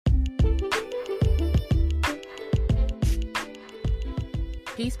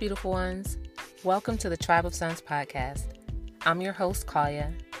Peace, beautiful ones. Welcome to the Tribe of Sons podcast. I'm your host,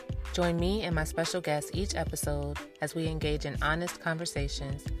 Kaya. Join me and my special guests each episode as we engage in honest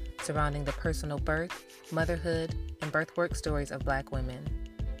conversations surrounding the personal birth, motherhood, and birthwork stories of Black women.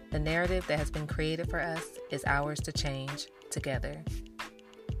 The narrative that has been created for us is ours to change together.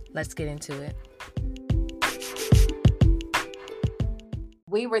 Let's get into it.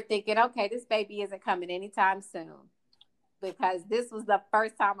 We were thinking, okay, this baby isn't coming anytime soon, because this was the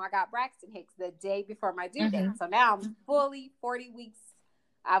first time I got Braxton Hicks the day before my due date. So now I'm fully 40 weeks.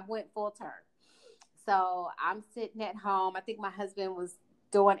 I went full term. So I'm sitting at home. I think my husband was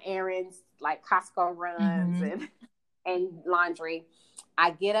doing errands like Costco runs and laundry.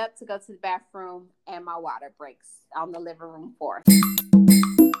 I get up to go to the bathroom and my water breaks on the living room floor.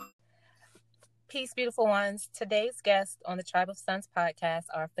 Peace, beautiful ones. Today's guests on the Tribe of Sons podcast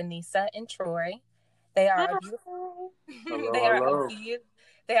are Phanisa and Troy. They are a beautiful.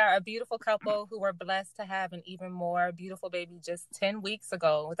 They are a beautiful couple who were blessed to have an even more beautiful baby just 10 weeks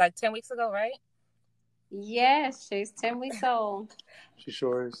ago. It was like 10 weeks ago, right? Yes, she's 10 weeks old. She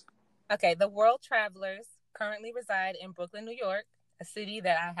sure is. Okay, the World Travelers currently reside in Brooklyn, New York, a city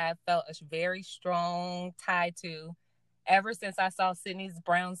that I have felt a very strong tie to ever since I saw Sydney's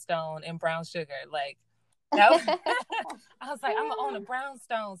Brownstone and Brown Sugar. Like, that was, I was like, I'm going to own a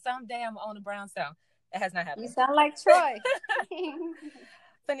brownstone. Someday I'm going to own a brownstone. It has not happened. You sound like Troy.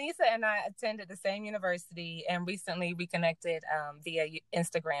 Phanisa and I attended the same university and recently reconnected via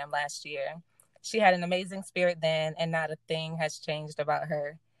Instagram last year. She had an amazing spirit then, and not a thing has changed about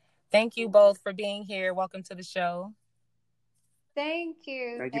her. Thank you both for being here. Welcome to the show. Thank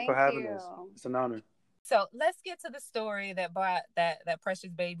you. Thank you for having us. It's an honor. So let's get to the story that brought that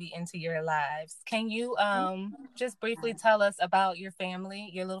precious baby into your lives. Can you just briefly tell us about your family,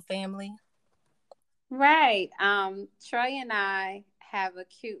 your little family? Right. Troy and I have a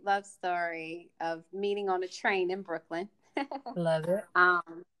cute love story of meeting on a train in Brooklyn. Love it.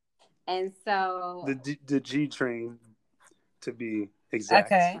 And so the G train, to be exact.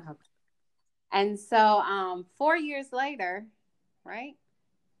 Okay. And so 4 years later, right?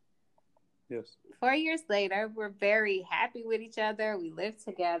 Yes. 4 years later, we're very happy with each other. We live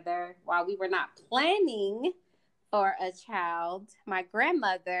together. While we were not planning for a child, my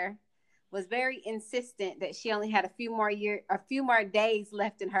grandmother was very insistent that she only had a few more days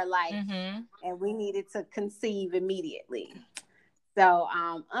left in her life, and we needed to conceive immediately. So,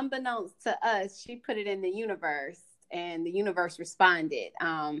 unbeknownst to us, she put it in the universe, and the universe responded.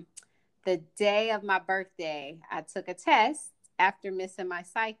 The day of my birthday, I took a test after missing my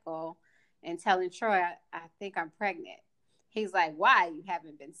cycle and telling Troy, I think I'm pregnant. He's like, why? You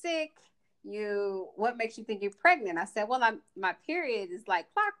haven't been sick? What makes you think you're pregnant? I said, well, my period is like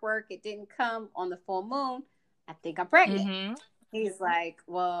clockwork. It didn't come on the full moon. I think I'm pregnant. He's like,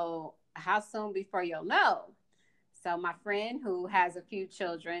 well, how soon before you'll know? So my friend who has a few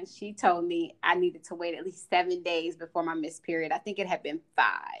children, she told me I needed to wait at least 7 days before my missed period. I think it had been 5.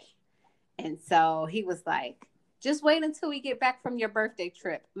 And so he was like, just wait until we get back from your birthday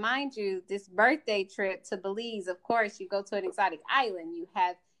trip. Mind you, this birthday trip to Belize, of course, you go to an exotic island. You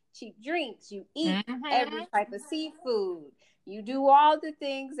have cheap drinks. You eat every type of seafood. You do all the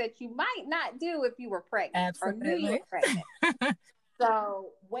things that you might not do if you were pregnant. Absolutely. Or knew you were pregnant. So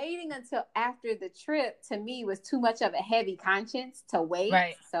waiting until after the trip to me was too much of a heavy conscience to wait.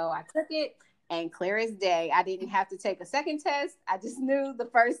 Right. So I took it, and clear as day, I didn't have to take a second test. I just knew the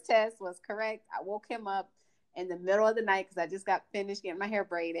first test was correct. I woke him up in the middle of the night because I just got finished getting my hair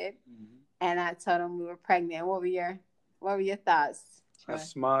braided, and I told him we were pregnant. What were your thoughts, Troy? I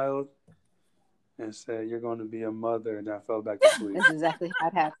smiled and said, "You're going to be a mother," and I fell back to sleep. That's exactly how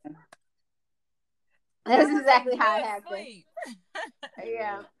it happened. That's exactly how it happened.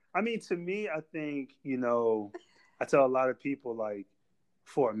 Yeah. I mean, to me, I think, I tell a lot of people, like,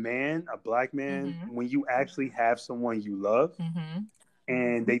 for a man, a Black man, when you actually have someone you love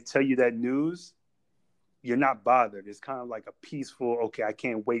and they tell you that news, you're not bothered. It's kind of like a peaceful, okay, I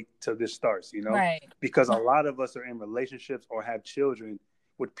can't wait till this starts, Right. Because a lot of us are in relationships or have children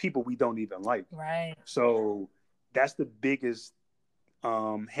with people we don't even like. Right. So that's the biggest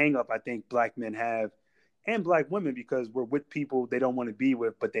hang up I think Black men have, and Black women, because we're with people they don't want to be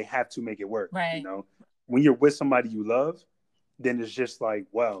with, but they have to make it work. Right. When you're with somebody you love, then it's just like,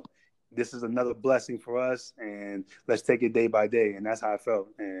 well, this is another blessing for us, and let's take it day by day. And that's how I felt.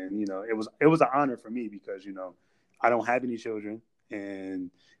 And, it was an honor for me because, I don't have any children, and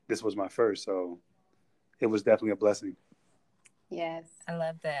this was my first. So it was definitely a blessing. Yes. I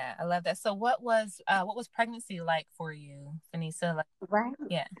love that. So what was pregnancy like for you, Phanisa? Right.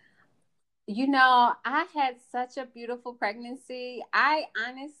 Yeah. You know, I had such a beautiful pregnancy. I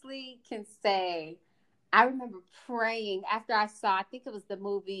honestly can say I remember praying after I saw, I think it was the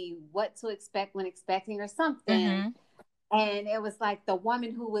movie What to Expect When Expecting or something. Mm-hmm. And it was like the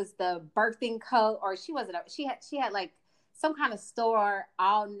woman who was the birthing coach, or she wasn't, she had like some kind of store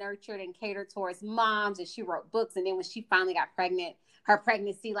all nurtured and catered towards moms, and she wrote books. And then when she finally got pregnant, her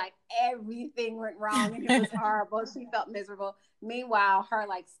pregnancy, like everything went wrong and it was horrible. She felt miserable. Meanwhile, her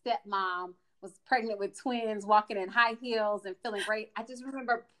like stepmom was pregnant with twins, walking in high heels and feeling great. I just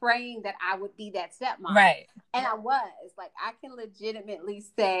remember praying that I would be that stepmom. Right. And I was. Like, I can legitimately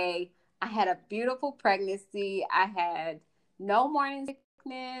say I had a beautiful pregnancy. I had no morning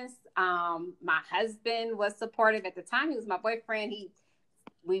sickness. My husband was supportive at the time. He was my boyfriend.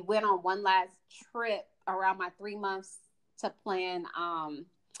 We went on one last trip around my 3 months to plan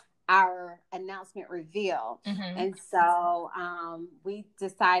our announcement reveal. Mm-hmm. And so we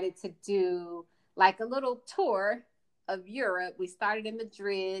decided to do like a little tour of Europe. We started in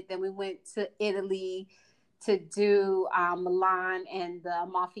Madrid, then we went to Italy to do Milan and the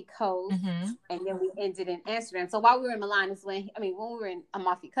Amalfi Coast, Mm-hmm. and then we ended in Amsterdam. So while we were in Milan is when we were in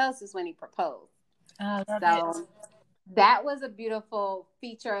Amalfi Coast is when he proposed. Oh, So that was a beautiful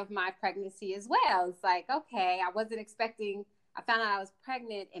feature of my pregnancy as well. It's like, okay, I wasn't expecting. I found out I was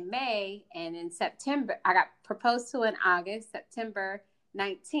pregnant in May, and in September, I got proposed to in August. September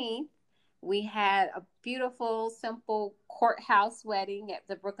 19th, we had a beautiful, simple courthouse wedding at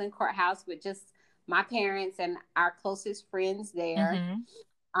the Brooklyn Courthouse with just my parents and our closest friends there.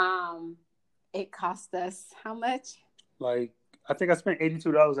 Mm-hmm. It cost us how much? Like, I think I spent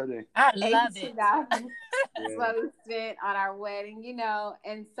 $82 that day. I love it. $82. That's Yeah. what we spent on our wedding,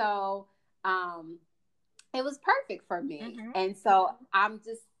 and so it was perfect for me. Mm-hmm. And so I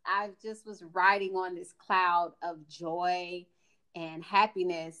just was riding on this cloud of joy and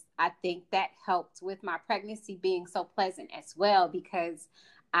happiness. I think that helped with my pregnancy being so pleasant as well, because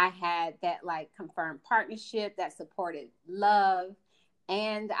I had that like confirmed partnership that supported love,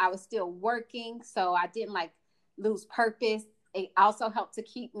 and I was still working, so I didn't like lose purpose. It also helped to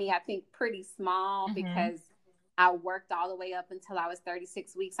keep me, I think, pretty small, Mm-hmm. because I worked all the way up until I was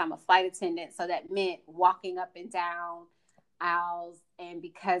 36 weeks. I'm a flight attendant, so that meant walking up and down aisles. And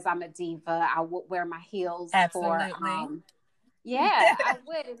because I'm a diva, I would wear my heels. Absolutely. Yeah, I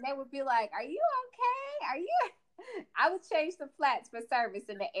would. And they would be like, "Are you okay? Are you?" I would change the flats for service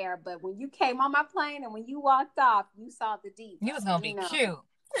in the air, but when you came on my plane and when you walked off, you saw the diva. You was gonna be cute.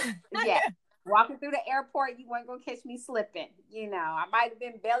 Yeah. Walking through the airport, you weren't gonna catch me slipping. I might have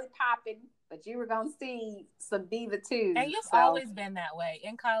been belly popping, but you were gonna see some diva too. And you've always been that way.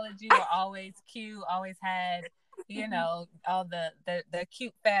 In college, you were always cute, always had, all the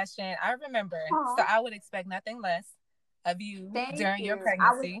cute fashion. I remember. Aww. So I would expect nothing less of you during your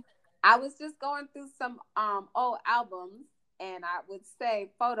pregnancy. I was just going through some old albums, and I would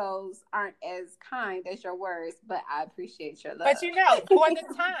say photos aren't as kind as your words, but I appreciate your love. But for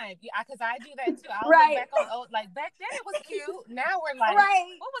the time, because I do that too. I'll look back on old, like back then it was cute. Now we're like,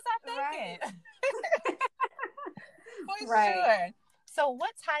 what was I thinking? For sure. So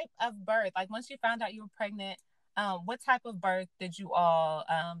what type of birth, like once you found out you were pregnant, what type of birth did you all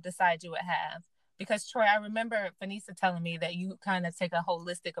decide you would have? Because Troy, I remember Vanessa telling me that you kind of take a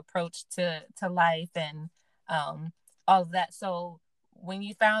holistic approach to life and all of that. So when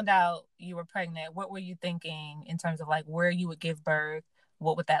you found out you were pregnant, what were you thinking in terms of like where you would give birth?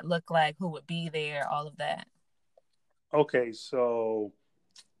 What would that look like? Who would be there? All of that. Okay, so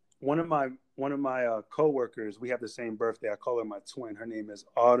one of my coworkers, we have the same birthday. I call her my twin. Her name is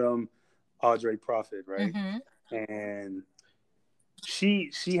Autumn Audrey Prophet, right? Mm-hmm. And she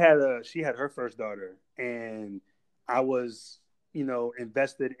had her first daughter, and I was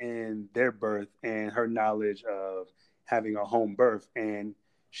invested in their birth and her knowledge of having a home birth. And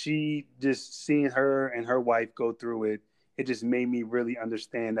she just seeing her and her wife go through it, it just made me really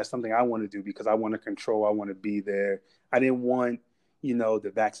understand that's something I want to do, because I want to control, I want to be there. I didn't want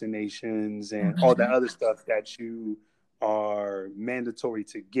the vaccinations and all that other stuff that you are mandatory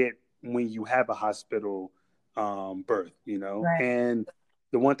to get when you have a hospital birth, Right. And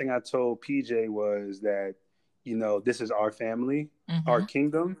the one thing I told PJ was that, this is our family, our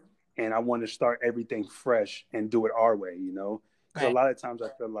kingdom, and I want to start everything fresh and do it our way, because a lot of times I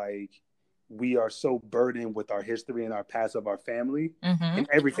feel like we are so burdened with our history and our past of our family and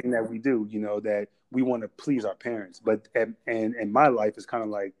everything that we do, that we want to please our parents. But and in my life, it's kind of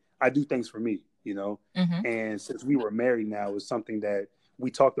like I do things for me, and since we were married now, it's something that we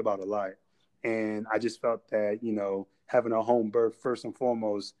talked about a lot. And I just felt that, having a home birth, first and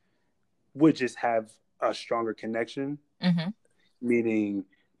foremost, would just have a stronger connection, meaning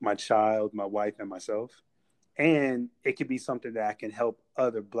my child, my wife, and myself. And it could be something that I can help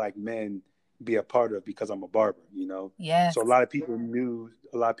other Black men be a part of because I'm a barber, you know? Yes. So a lot of people knew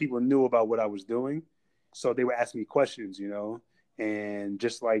about what I was doing. So they were asking me questions, you know? And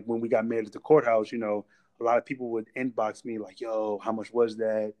just like when we got married at the courthouse, you know, a lot of people would inbox me like, yo, how much was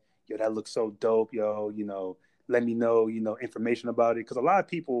that? Yo, that looks so dope, yo, you know, let me know, you know, information about it. Because a lot of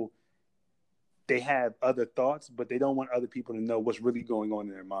people, they have other thoughts, but they don't want other people to know what's really going on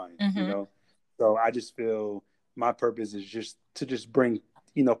in their mind, you know? So I just feel my purpose is just to just bring,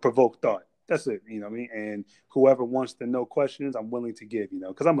 you know, provoke thought. That's it, you know what I mean? And whoever wants to know questions, I'm willing to give, you know,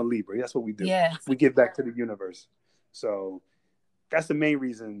 because I'm a Libra. That's what we do. Yes. We give back to the universe. So that's the main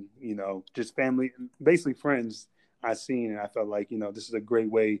reason, you know, just family, basically friends I seen, and I felt like, you know, this is a great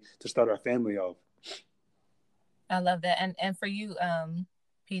way to start our family off. I love that. And for you,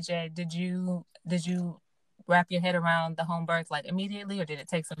 PJ, did you wrap your head around the home birth like immediately, or did it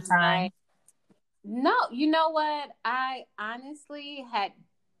take some time? No, you know what? I honestly had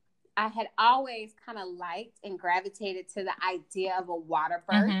always kind of liked and gravitated to the idea of a water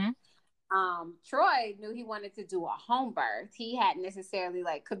birth. Troy knew he wanted to do a home birth. He hadn't necessarily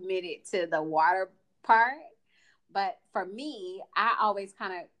like committed to the water part. But for me, I always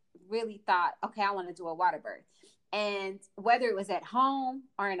kind of really thought, okay, I want to do a water birth. And whether it was at home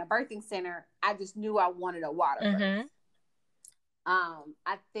or in a birthing center, I just knew I wanted a water birth.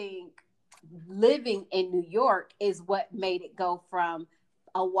 I think living in New York is what made it go from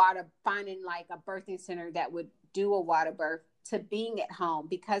finding like a birthing center that would do a water birth to being at home,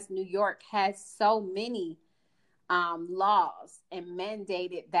 because New York has so many laws and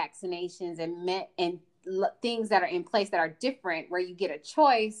mandated vaccinations and things that are in place that are different, where you get a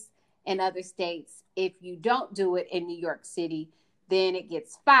choice in other states. If you don't do it in New York City, then it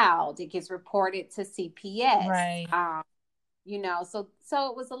gets filed, it gets reported to CPS. Right. You know, so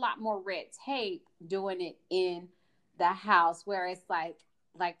it was a lot more red tape doing it in the house, whereas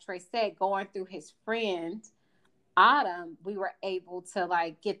like Trey said, going through his friend Autumn, we were able to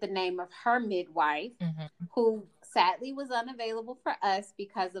like get the name of her midwife, who sadly was unavailable for us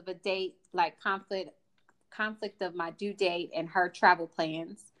because of a date, like conflict of my due date and her travel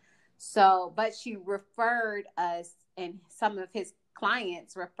plans. So, but she referred us, and some of his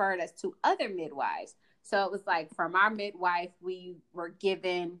clients referred us to other midwives. So it was like from our midwife, we were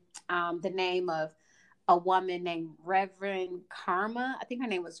given the name of a woman named Reverend Karma. I think her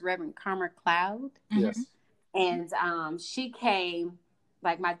name was Reverend Karma Cloud. Yes. And she came,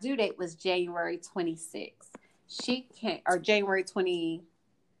 like my due date was January 26th. She came, or January 20,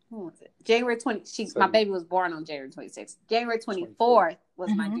 what was it? January 20, my baby was born on January 26th. January 24th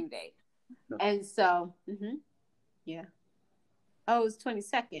was my due date. No. And so, yeah. Oh, it was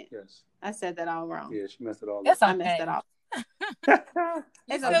 22nd. Yes. I said that all wrong. Yeah, she messed it all up. It's okay. I messed it all.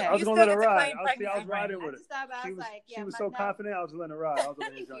 It's okay. I was going to let her ride. I was riding with her. She was so confident. I was letting her ride. I was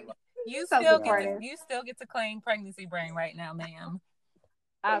letting her join. You still get to claim pregnancy brain right now, ma'am.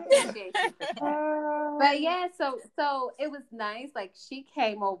 I appreciate you for that. But yeah, so it was nice. Like she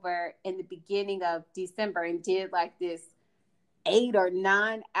came over in the beginning of December and did like this 8 or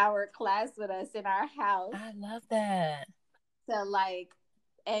 9 hour class with us in our house. I love that. So like,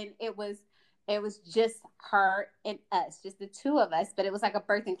 and it was just her and us, just the two of us, but it was like a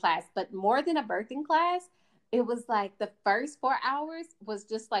birthing class. But more than a birthing class, it was like the first 4 hours was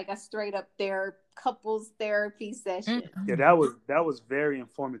just like a straight up couples therapy session. Yeah, that was very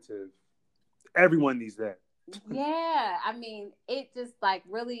informative. Everyone needs that. Yeah, I mean, it just like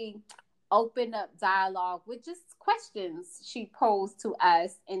really opened up dialogue with just questions she posed to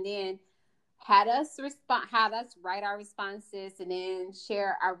us, and then had us write our responses, and then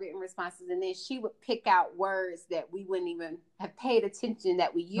share our written responses, and then she would pick out words that we wouldn't even have paid attention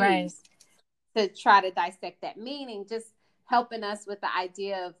that we used to try to dissect that meaning, just helping us with the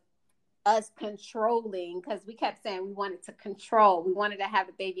idea of us controlling, because we kept saying we wanted to control. We wanted to have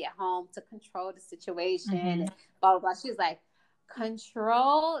a baby at home to control the situation and blah, blah, blah. She was like,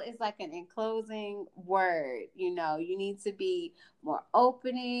 control is like an enclosing word. You know, you need to be more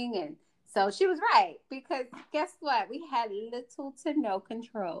opening. And so she was right, because guess what? We had little to no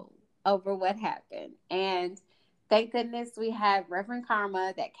control over what happened. And thank goodness we had Reverend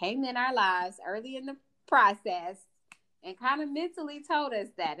Karma that came in our lives early in the process and kind of mentally told us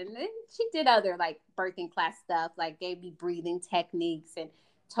that. And then she did other like birthing class stuff, like gave me breathing techniques and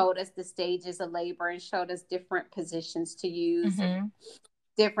told us the stages of labor and showed us different positions to use and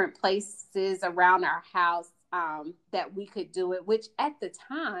different places around our house that we could do it, which at the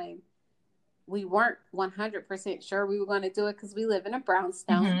time we weren't 100% sure we were going to do it, because we live in a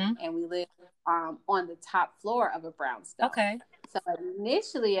brownstone and we live on the top floor of a brownstone. Okay. So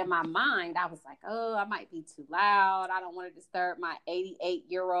initially in my mind, I was like, oh, I might be too loud. I don't want to disturb my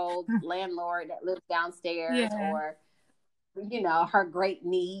 88-year-old landlord that lives downstairs or, her great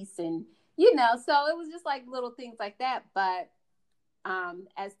niece. And, so it was just like little things like that. But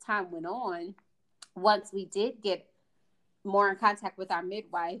as time went on, once we did get more in contact with our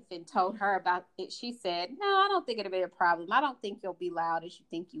midwife and told her about it, she said, no, I don't think it'll be a problem. I don't think you'll be loud as you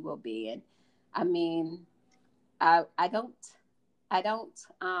think you will be. And I mean, I don't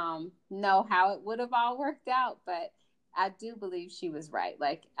know how it would have all worked out, but I do believe she was right.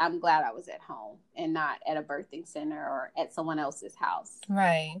 Like, I'm glad I was at home and not at a birthing center or at someone else's house.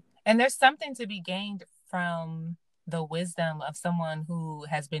 Right. And there's something to be gained from the wisdom of someone who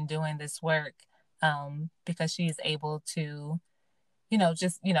has been doing this work, because she's able to,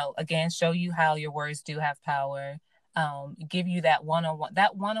 again, show you how your words do have power, give you that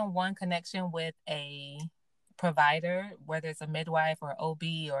one-on-one connection with a provider, whether it's a midwife or OB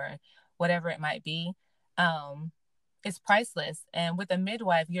or whatever it might be. It's priceless. And with a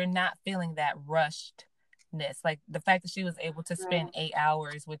midwife, you're not feeling that rushedness. Like the fact that she was able to spend 8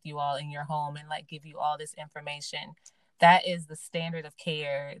 hours with you all in your home and like give you all this information, that is the standard of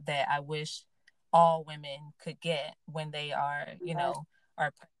care that I wish all women could get when they are,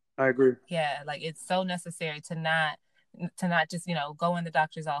 I agree. Yeah, like it's so necessary to not just, go in the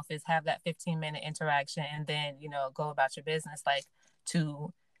doctor's office, have that 15-minute interaction and then, go about your business. Like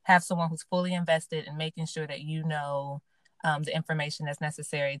to have someone who's fully invested in making sure that the information that's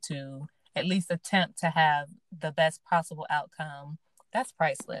necessary to at least attempt to have the best possible outcome. That's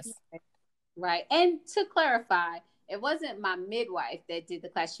priceless. Right. And to clarify, it wasn't my midwife that did the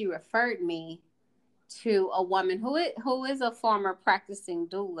class. She referred me to a woman who is a former practicing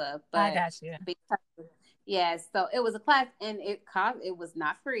doula. But I got you. Yes. So it was a class and it was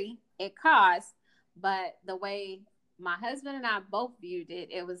not free. It cost, but the way my husband and I both viewed it,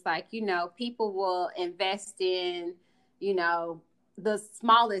 it was like, people will invest in, the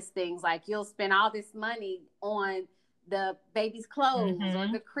smallest things. Like you'll spend all this money on the baby's clothes or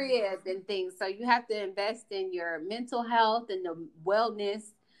the crib and things. So you have to invest in your mental health and the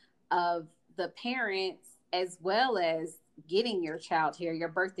wellness of the parents, as well as getting your child here, your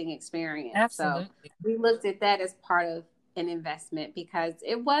birthing experience. Absolutely. So we looked at that as part of an investment because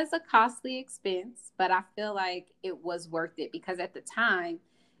it was a costly expense, but I feel like it was worth it because at the time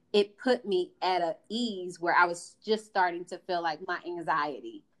it put me at an ease where I was just starting to feel like my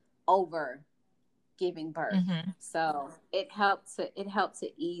anxiety over giving birth. So it helped to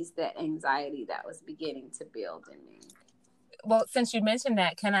ease that anxiety that was beginning to build in me. Well, since you mentioned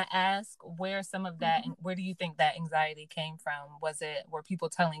that, can I ask where some of that, where do you think that anxiety came from? Were people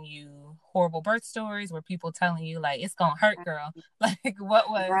telling you horrible birth stories? Were people telling you like, it's going to hurt, girl? Like what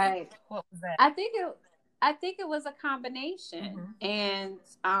was that? I think it was a combination. And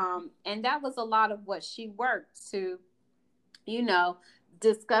that was a lot of what she worked to,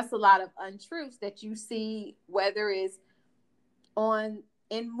 discuss a lot of untruths that you see, whether it's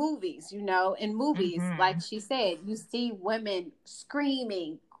in movies, like she said, you see women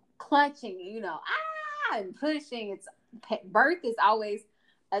screaming, clutching, and pushing. Birth is always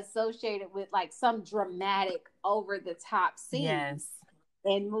associated with like some dramatic over the top scenes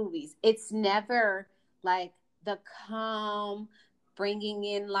in movies. It's never like the calm bringing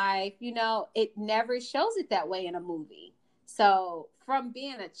in life, it never shows it that way in a movie. So from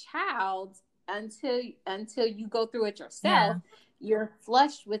being a child until you go through it yourself, you're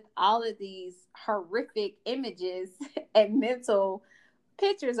flushed with all of these horrific images and mental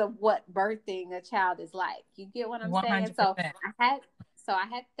pictures of what birthing a child is like. You get what I'm 100%. Saying? So I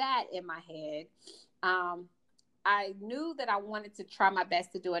had that in my head. I knew that I wanted to try my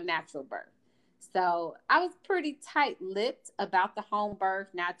best to do a natural birth. So I was pretty tight-lipped about the home birth,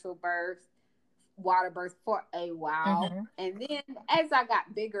 natural birth, water birth for a while. And then as I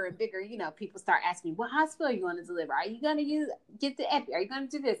got bigger and bigger, people start asking me, what hospital are you going to deliver? Are you going to get the epi? Are you going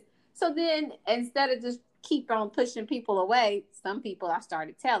to do this? So then instead of just keep on pushing people away, some people I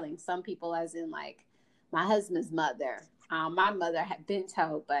started telling. Some people as in like my husband's mother. My mother had been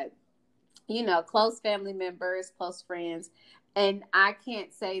told, but close family members, close friends. And I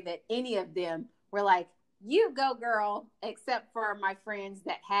can't say that any of them were like, you go girl, except for my friends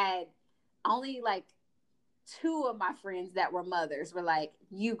that had only like 2 of my friends that were mothers were like,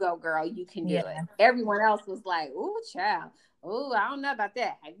 you go girl, you can do it. Everyone else was like, ooh, child. Ooh, I don't know about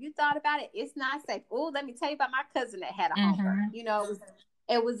that. Have you thought about it? It's not safe. Ooh, let me tell you about my cousin that had a home birth.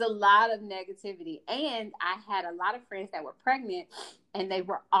 It was a lot of negativity. And I had a lot of friends that were pregnant and they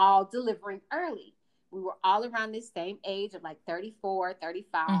were all delivering early. We were all around this same age of like 34,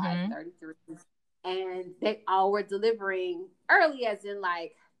 35, 33. and they all were delivering early, as in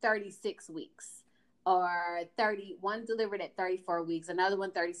like 36 weeks, or 30. One delivered at 34 weeks, another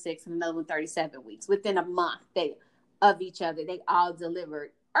one 36, and another one 37 weeks. Within a month of each other, they all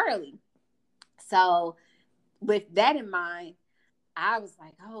delivered early. So with that in mind, I was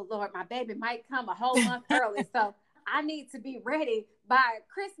like, oh Lord, my baby might come a whole month early. So I need to be ready by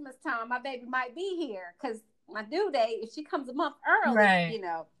Christmas time. My baby might be here, because my due date, if she comes a month early, right.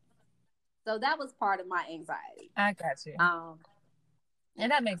 So that was part of my anxiety. I got you.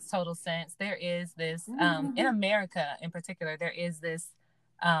 And that makes total sense. There is this, in America in particular, there is this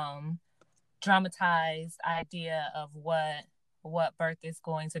dramatized idea of what birth is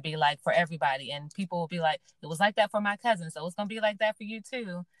going to be like for everybody. And people will be like, it was like that for my cousin, so it's going to be like that for you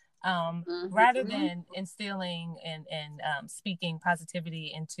too. Rather than instilling and speaking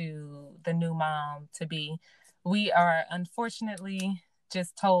positivity into the new mom to be, we are unfortunately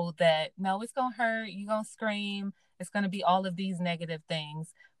just told that, no, it's going to hurt, you're going to scream, it's going to be all of these negative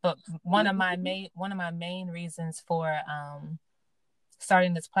things. But one of my main reasons for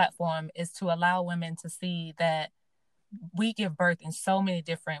starting this platform is to allow women to see that we give birth in so many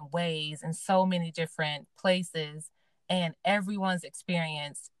different ways, in so many different places, and everyone's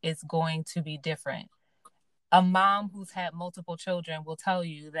experience is going to be different. A mom who's had multiple children will tell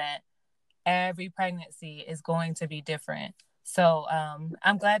you that every pregnancy is going to be different. So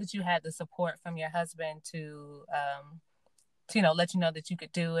I'm glad that you had the support from your husband to let you know that you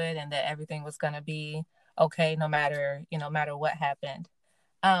could do it and that everything was going to be okay, no matter what happened.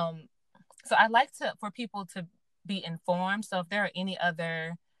 So I like for people to be informed. So if there are any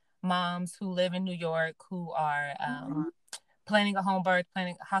other moms who live in New York who are planning a home birth,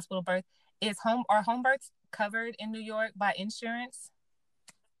 planning a hospital birth, are home births covered in New York by insurance?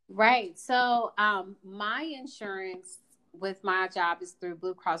 Right. So my insurance with my job is through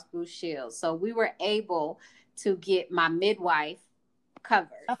Blue Cross Blue Shield. So we were able to get my midwife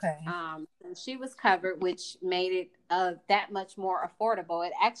covered. Okay. And she was covered, which made it that much more affordable.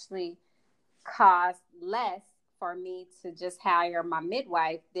 It actually cost less for me to just hire my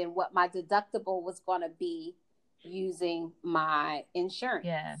midwife than what my deductible was going to be using my insurance.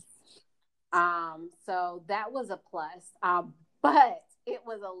 Yeah. So that was a plus. But it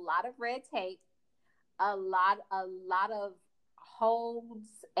was a lot of red tape, a lot of holds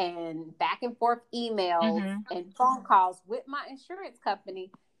and back and forth emails and phone calls with my insurance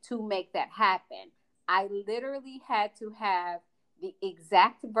company to make that happen. I literally had to have the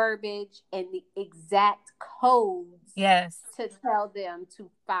exact verbiage and the exact codes to tell them to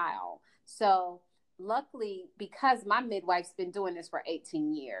file. So luckily, because my midwife's been doing this for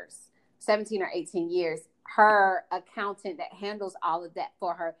 17 or 18 years, her accountant that handles all of that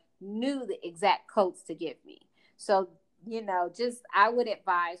for her knew the exact codes to give me. So, I would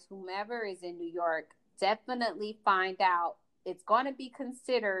advise whomever is in New York, definitely find out. It's going to be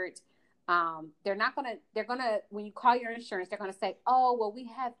considered. They're going to, when you call your insurance, they're going to say, oh, well, we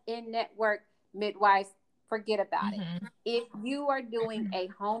have in-network midwives. Forget about it. If you are doing a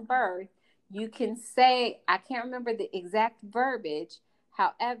home birth, you can say, I can't remember the exact verbiage.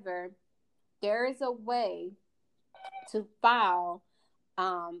 However, there is a way to file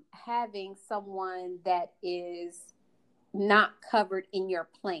having someone that is not covered in your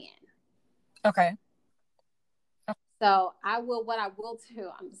plan. Okay. So what I will do,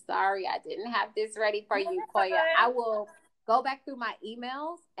 I'm sorry, I didn't have this ready for you, Koya. I will go back through my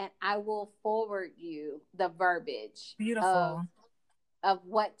emails and I will forward you the verbiage of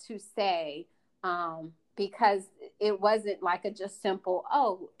what to say. Because it wasn't like a just simple,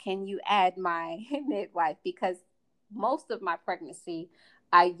 oh, can you add my midwife? Because most of my pregnancy,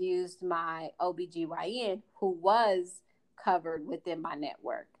 I used my OBGYN who was covered within my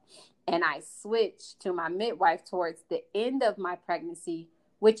network. And I switched to my midwife towards the end of my pregnancy,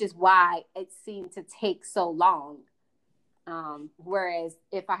 which is why it seemed to take so long. Whereas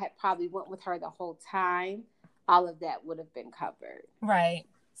if I had probably went with her the whole time, all of that would have been covered. Right.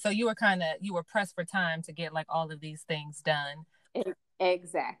 So you were pressed for time to get like all of these things done.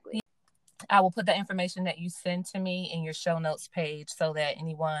 Exactly. I will put the information that you send to me in your show notes page so that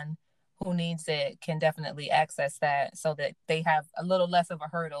anyone who needs it can definitely access that so that they have a little less of a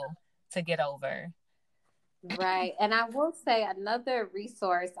hurdle to get over. Right. And I will say another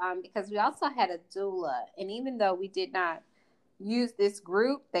resource, because we also had a doula, and even though we did not use this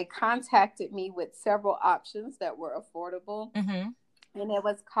group, they contacted me with several options that were affordable. And it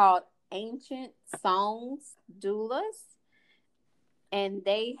was called Ancient Songs Doulas. And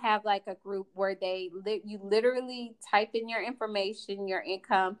they have like a group where you literally type in your information, your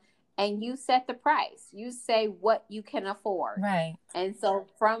income, and you set the price. You say what you can afford. Right. And so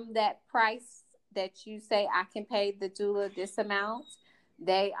from that price that you say, I can pay the doula this amount,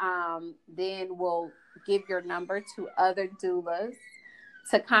 they then will give your number to other doulas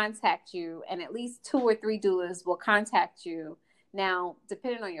to contact you, and at least 2 or 3 doulas will contact you. Now,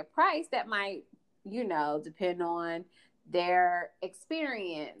 depending on your price, that might, depend on their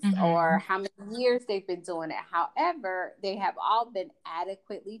experience or how many years they've been doing it. However, they have all been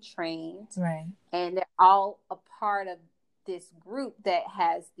adequately trained, right? And they're all a part of this group that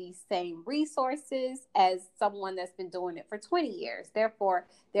has the same resources as someone that's been doing it for 20 years. Therefore,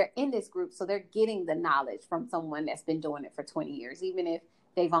 they're in this group, so they're getting the knowledge from someone that's been doing it for 20 years. Even if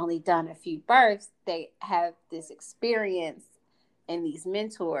they've only done a few births, they have this experience and these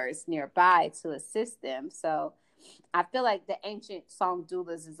mentors nearby to assist them. So I feel like the Ancient Song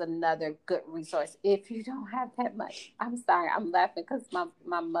Doulas is another good resource if you don't have that much. I'm sorry, I'm laughing because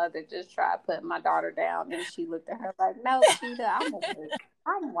my mother just tried putting my daughter down, and she looked at her like, no, Sheeta, I'm awake.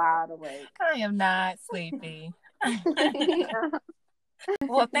 I'm wide awake. I am not sleepy.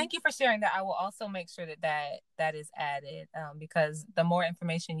 Well, thank you for sharing that. I will also make sure that is added, because the more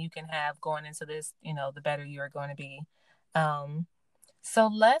information you can have going into this, the better you are going to be. So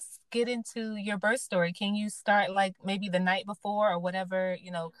let's get into your birth story. Can you start like maybe the night before or whatever,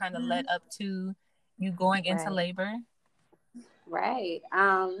 kind of led up to you going into labor? Right.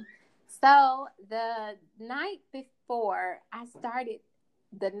 So the night before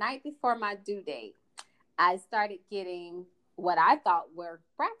my due date, I started getting what I thought were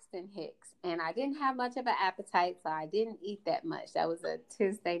Braxton Hicks, and I didn't have much of an appetite, so I didn't eat that much. That was a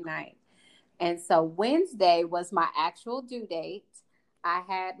Tuesday night. And so Wednesday was my actual due date. I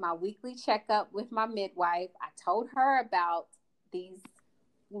had my weekly checkup with my midwife. I told her about these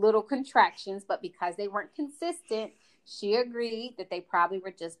little contractions, but because they weren't consistent, she agreed that they probably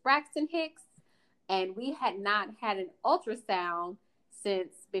were just Braxton Hicks. And we had not had an ultrasound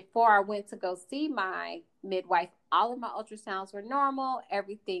since before I went to go see my midwife. All of my ultrasounds were normal.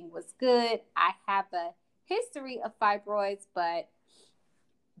 Everything was good. I have a history of fibroids, but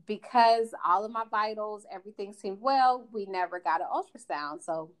because all of my vitals, everything seemed well, we never got an ultrasound.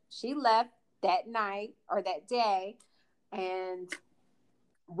 So she left that night or that day, and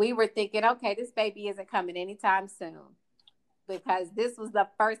we were thinking, okay, this baby isn't coming anytime soon, because this was the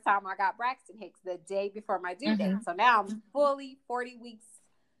first time I got Braxton Hicks the day before my due date. So now I'm fully 40 weeks.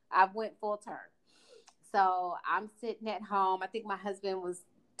 I went full term. So I'm sitting at home. I think my husband was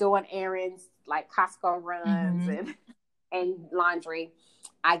doing errands like Costco runs and laundry.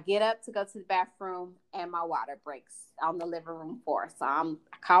 I get up to go to the bathroom, and my water breaks on the living room floor. So I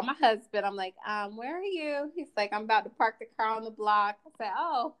call my husband. I'm like, where are you? He's like, I'm about to park the car on the block. I said,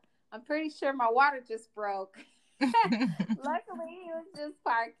 oh, I'm pretty sure my water just broke. Luckily, he was just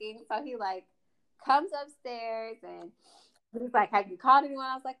parking. So he like comes upstairs, and he's like, have you called anyone?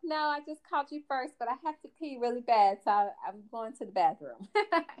 I was like, no, I just called you first, but I have to pee really bad. So I'm going to the bathroom.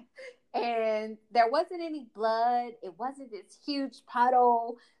 And there wasn't any blood. It wasn't this huge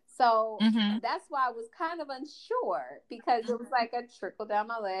puddle. So that's why I was kind of unsure, because it was like a trickle down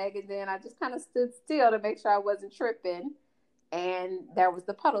my leg. And then I just kind of stood still to make sure I wasn't tripping. And there was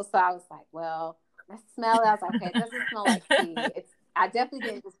the puddle. So I was like, well, I smell it. I was like, okay, it doesn't smell like pee. I definitely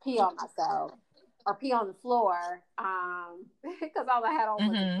didn't just pee on myself or pee on the floor, because all I had on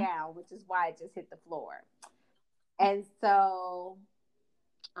was a gown, which is why it just hit the floor. And so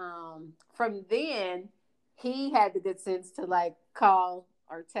from then, he had the good sense to like call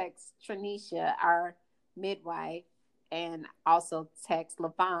or text Tranisha, our midwife, and also text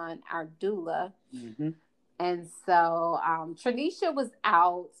LaVon, our doula. And so Tranisha was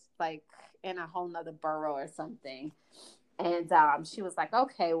out like in a whole nother borough or something. And she was like,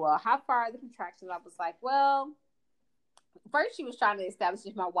 okay, well, how far are the contractions? I was like, well, first she was trying to establish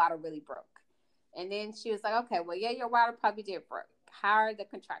if my water really broke. And then she was like, okay, well, yeah, your water probably did break. How are the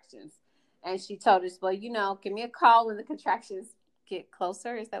contractions? And she told us, well, give me a call when the contractions get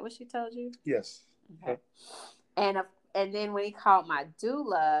closer. Is that what she told you? Yes. Okay. And then when he called my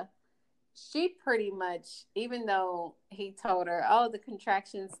doula, she pretty much, even though he told her, oh, the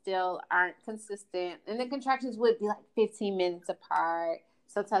contractions still aren't consistent, and the contractions would be like 15 minutes apart.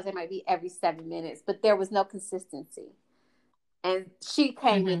 Sometimes they might be every 7 minutes, but there was no consistency. And she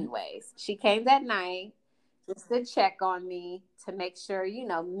came anyways. She came that night just to check on me, to make sure,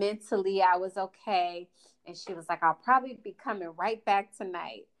 mentally I was okay. And she was like, I'll probably be coming right back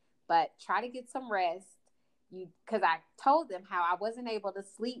tonight, but try to get some rest. Because I told them how I wasn't able to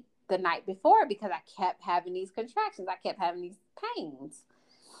sleep the night before because I kept having these contractions. I kept having these pains.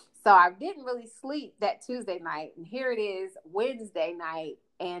 So I didn't really sleep that Tuesday night. And here it is Wednesday night,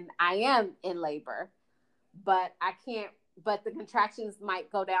 and I am in labor, but the contractions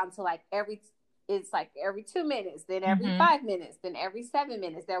might go down to like every it's like every 2 minutes, then every 5 minutes, then every 7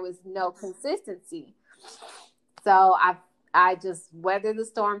 minutes. There was no consistency. So I just weathered the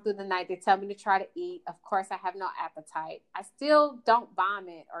storm through the night. They tell me to try to eat. Of course, I have no appetite. I still don't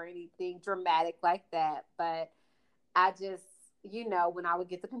vomit or anything dramatic like that. But I just, when I would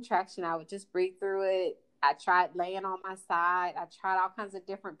get the contraction, I would just breathe through it. I tried laying on my side. I tried all kinds of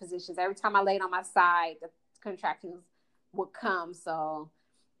different positions. Every time I laid on my side, the contractions would come. So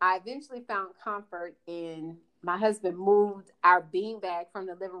I eventually found comfort in my husband moved our beanbag from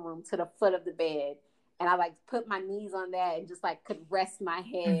the living room to the foot of the bed. And I like put my knees on that and just like could rest my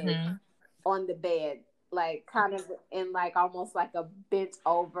head on the bed, like kind of in like almost like a bent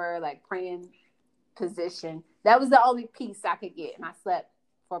over, like praying position. That was the only peace I could get. And I slept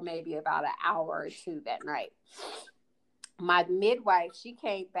for maybe about an hour or two that night. My midwife, she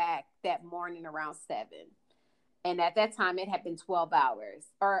came back that morning around 7. And at that time, it had been 12 hours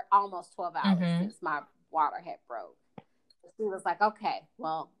or almost 12 hours since my water had broke. She was like, okay,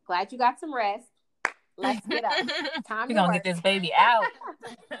 well, glad you got some rest. Let's get up. Time We're going to get this baby out.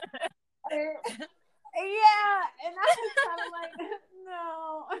 Yeah. And I was kind of like,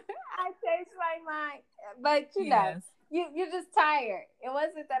 no, I changed my mind. But, you're just tired. It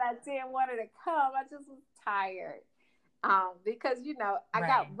wasn't that I didn't want her to come. I just was tired. Because, I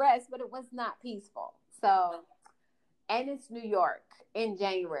got rest, but it was not peaceful. So, and it's New York in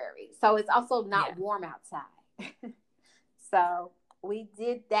January. So it's also not warm outside. So we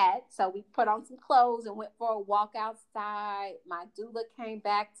did that. So we put on some clothes and went for a walk outside. My doula came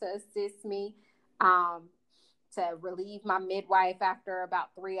back to assist me to relieve my midwife after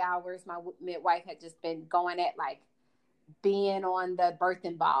about 3 hours. My midwife had just been going at like being on the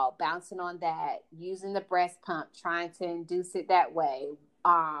birthing ball, bouncing on that, using the breast pump, trying to induce it that way.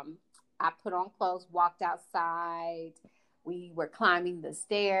 I put on clothes, walked outside. We were climbing the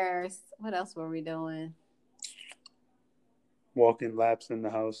stairs. What else were we doing? Walking laps in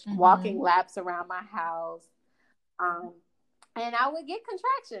the house. Walking laps around my house. And I would get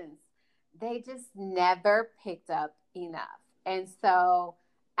contractions. They just never picked up enough. And so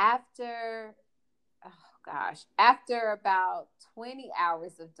after about 20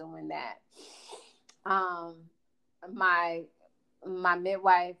 hours of doing that, my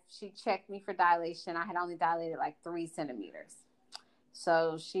midwife, she checked me for dilation. I had only dilated like 3 centimeters.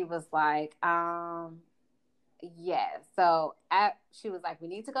 So she was like, yeah. So she was like, we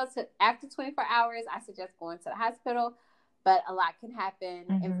need to go to, after 24 hours, I suggest going to the hospital, but a lot can happen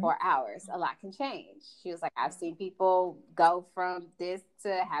in 4 hours. A lot can change. She was like, I've seen people go from this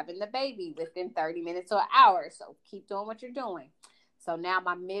to having the baby within 30 minutes to an hour. So keep doing what you're doing. So now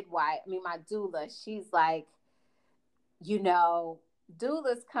my doula, she's like,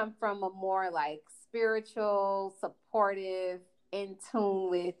 doulas come from a more like spiritual, supportive, in tune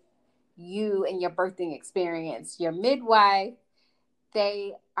with you and your birthing experience. Your midwife,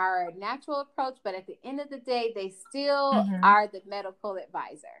 they are a natural approach, but at the end of the day, they still are the medical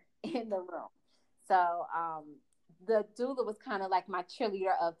advisor in the room. So the doula was kind of like my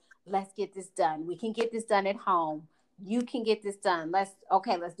cheerleader of, let's get this done. We can get this done at home. You can get this done. Let's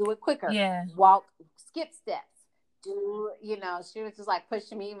do it quicker. Yeah. Walk, skip steps. She was just like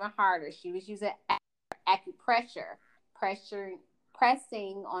pushing me even harder. She was using acupressure,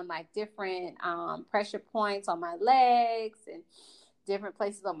 pressing on like different pressure points on my legs and different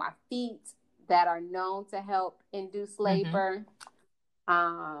places on my feet that are known to help induce labor.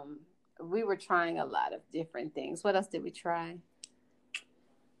 We were trying a lot of different things. What else did we try?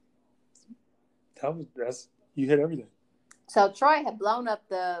 You hit everything. So Troy had blown up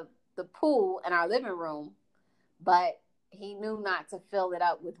the pool in our living room, but he knew not to fill it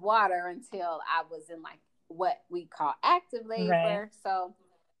up with water until I was in like what we call active labor. Right. So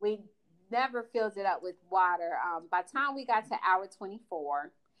we never filled it up with water. By the time we got to hour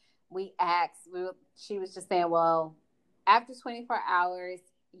 24, she was just saying, well, after 24 hours,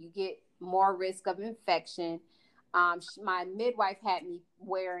 you get more risk of infection. My midwife had me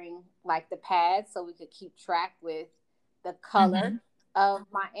wearing like the pads so we could keep track with the color of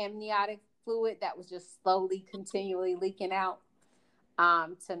my amniotic fluid that was just slowly, continually leaking out,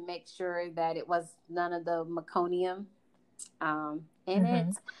 to make sure that it was none of the meconium in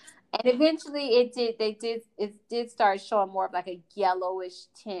it. And eventually it did start showing more of like a yellowish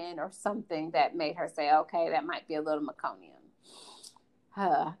tint or something that made her say, okay, that might be a little meconium.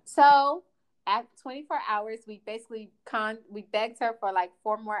 So at 24 hours, we basically we begged her for like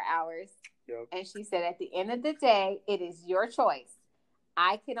 4 more hours. Yep. And she said, at the end of the day, it is your choice.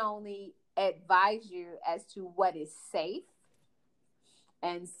 I can only advise you as to what is safe.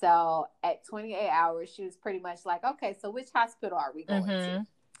 And so at 28 hours, she was pretty much like, okay, so which hospital are we going to?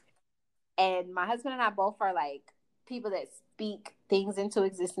 And my husband and I both are like people that speak things into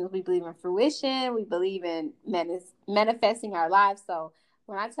existence. We believe in fruition. We believe in manifesting our lives. So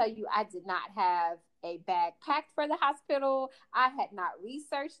when I tell you I did not have a bag packed for the hospital, I had not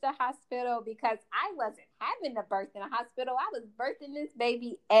researched the hospital because I wasn't having a birth in a hospital. I was birthing this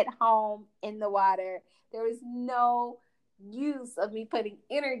baby at home in the water. There was no use of me putting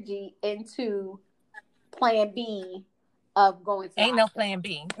energy into plan B of going to the Ain't no hospital. plan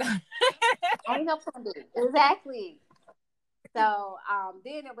B. Ain't no plan B. Exactly. So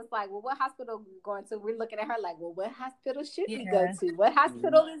then it was like, well, what hospital are we going to? We're looking at her like, well, what hospital should we go to? What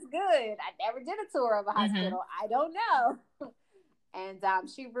hospital is good? I never did a tour of a hospital. I don't know. And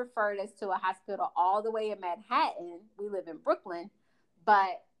she referred us to a hospital all the way in Manhattan. We live in Brooklyn,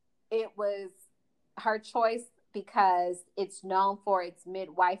 but it was her choice because it's known for its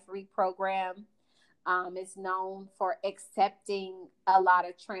midwifery program. It's known for accepting a lot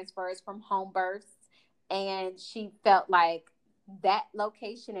of transfers from home births. And she felt like that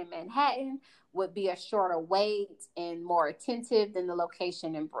location in Manhattan would be a shorter wait and more attentive than the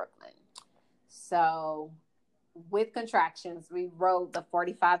location in Brooklyn. So with contractions, we rode the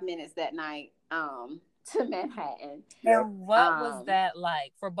 45 minutes that night to Manhattan. And what was that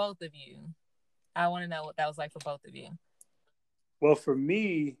like for both of you? I want to know what that was like for both of you. Well, for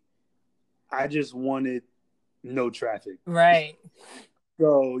me, I just wanted no traffic. Right.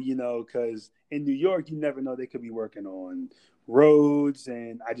 So, because in New York, you never know, they could be working on roads,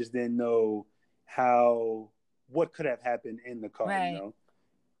 and I just didn't know what could have happened in the car, right.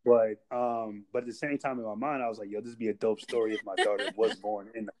 But at the same time in my mind, I was like, yo, this would be a dope story if my daughter was born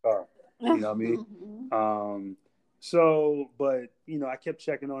in the car. You know what I mean? But I kept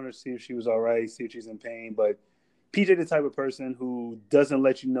checking on her, see if she was all right, see if she's in pain. But PJ, the type of person who doesn't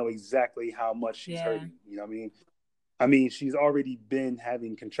let you know exactly how much she's hurting. You know what I mean? I mean, she's already been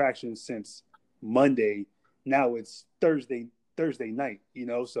having contractions since Monday. Now it's Thursday night,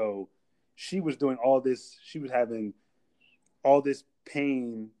 so she was doing all this. She was having all this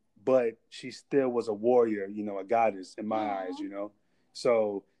pain, but she still was a warrior, a goddess in my eyes,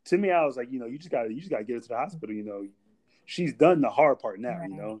 So to me, I was like, you just gotta get her to the hospital. She's done the hard part now,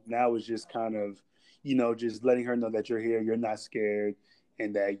 right. Now it's just kind of, just letting her know that you're here, you're not scared,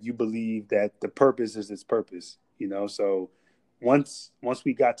 and that you believe that the purpose is its purpose. So once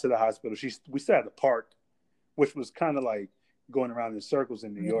we got to the hospital, we sat at the park, which was kind of like going around in circles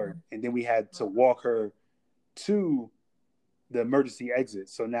in New York. And then we had to walk her to the emergency exit.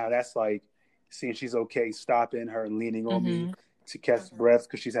 So now that's like seeing she's okay, stopping her and leaning on me to catch breath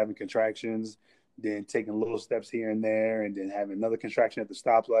because she's having contractions, then taking little steps here and there, and then having another contraction at the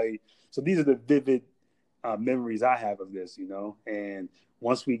stoplight. So these are the vivid memories I have of this, And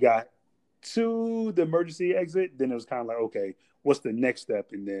once we got to the emergency exit, then it was kind of like, okay, what's the next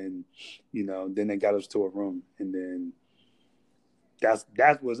step? And then, then they got us to a room, and then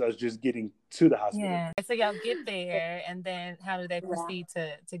that was us just getting to the hospital. Yeah. So y'all get there, and then how do they proceed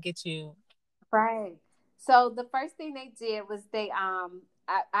to get you? Right. So the first thing they did was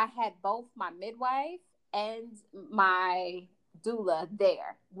I had both my midwife and my doula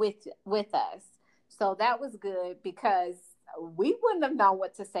there with us. So that was good because we wouldn't have known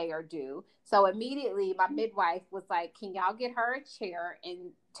what to say or do. So immediately my midwife was like, can y'all get her a chair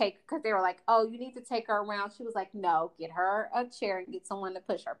and because they were like, oh, you need to take her around. She was like, no, get her a chair and get someone to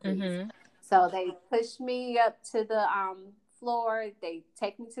push her, please. So they pushed me up to the floor. They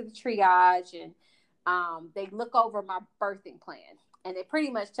take me to the triage, and they look over my birthing plan, and they pretty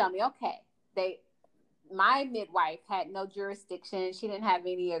much tell me, okay, my midwife had no jurisdiction. She didn't have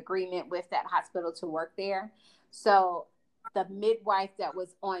any agreement with that hospital to work there. So the midwife that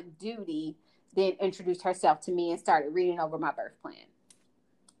was on duty then introduced herself to me and started reading over my birth plan.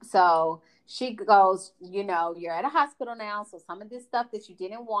 So she goes, you're at a hospital now, so some of this stuff that you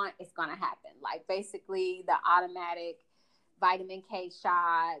didn't want is going to happen. Like basically the automatic vitamin K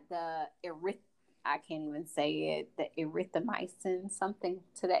shot, I can't even say it, the erythromycin, something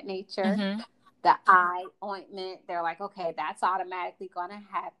to that nature. The eye ointment, they're like, okay, that's automatically going to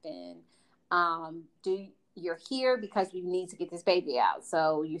happen. You're here because we need to get this baby out.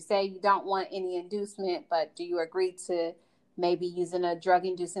 So you say you don't want any inducement, but do you agree to maybe using a drug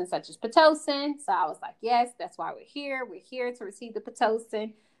inducent such as Pitocin? So I was like, yes, that's why we're here. We're here to receive the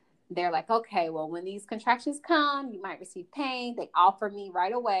Pitocin. They're like, okay, well, when these contractions come, you might receive pain. They offer me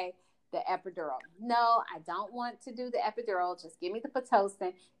right away the epidural. No, I don't want to do the epidural. Just give me the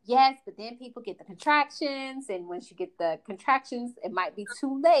Pitocin. Yes, but then people get the contractions. And once you get the contractions, it might be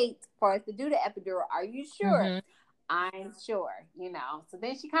too late for us to do the epidural. Are you sure? I'm sure, So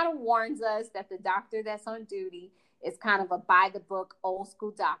then she kind of warns us that the doctor that's on duty is kind of a by the book old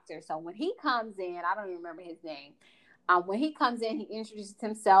school doctor. So when he comes in, I don't even remember his name. When he comes in, he introduces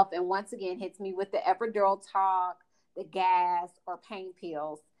himself and once again hits me with the epidural talk, the gas, or pain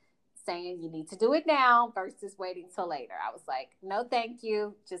pills, saying you need to do it now versus waiting till later. I was like, no, thank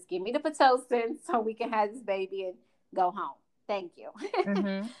you. Just give me the Pitocin so we can have this baby and go home. Thank you.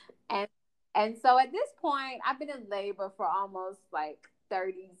 Mm-hmm. and so at this point, I've been in labor for almost like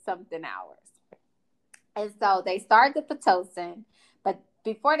 30 something hours. And so they start the Pitocin, but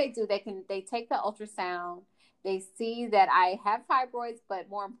before they do, they take the ultrasound. They see that I have fibroids, but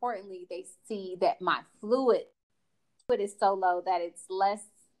more importantly, they see that my fluid is so low that it's less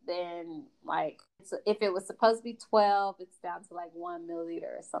than like, if it was supposed to be 12, it's down to like 1 milliliter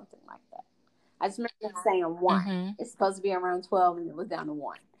or something like that. I just remember them saying 1. Mm-hmm. It's supposed to be around 12 and it was down to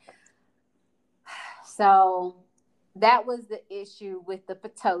 1. So that was the issue with the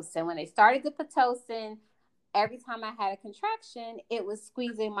Pitocin. When they started the Pitocin, every time I had a contraction, it was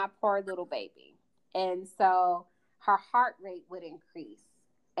squeezing my poor little baby. And so her heart rate would increase.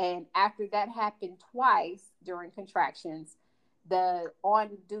 And after that happened twice during contractions, the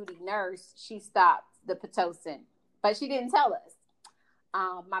on-duty nurse, she stopped the Pitocin. But she didn't tell us.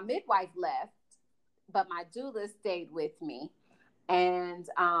 My midwife left, but my doula stayed with me. And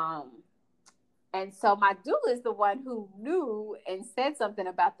so my doula is the one who knew and said something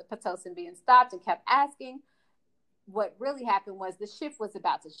about the Pitocin being stopped and kept asking. What really happened was the shift was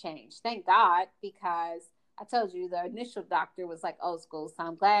about to change. Thank God, because I told you the initial doctor was like old school. So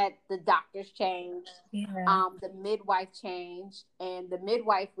I'm glad the doctors changed. Yeah. The midwife changed. And the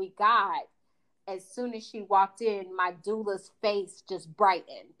midwife we got, as soon as she walked in, my doula's face just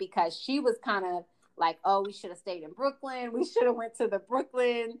brightened because she was kind of like, oh, we should have stayed in Brooklyn. We should have went to the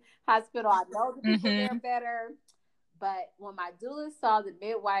Brooklyn hospital. I know the people there better. But when my doula saw the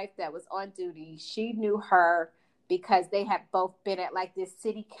midwife that was on duty, she knew her because they had both been at like this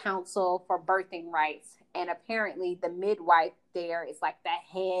city council for birthing rights. And apparently the midwife there is like the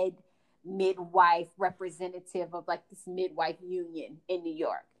head midwife representative of like this midwife union in New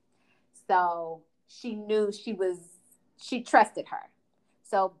York. So she knew she trusted her.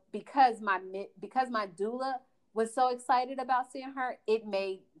 So because my doula was so excited about seeing her, it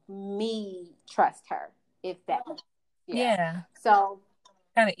made me trust her, if that makes sense. Yeah. So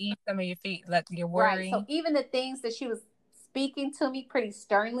kind of ease some of your feet, like your worry. Right. So even the things that she was speaking to me pretty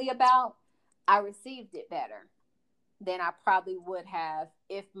sternly about, I received it better than I probably would have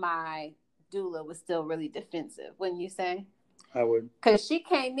if my doula was still really defensive. Wouldn't you say? I would. Because she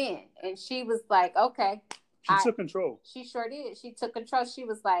came in and she was like, okay. She took control. She sure did. She took control. She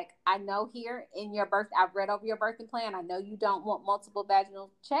was like, I know here in your birth, I've read over your birthing plan. I know you don't want multiple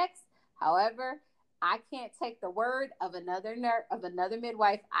vaginal checks. However, I can't take the word of another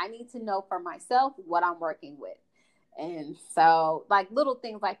midwife. I need to know for myself what I'm working with. And so like little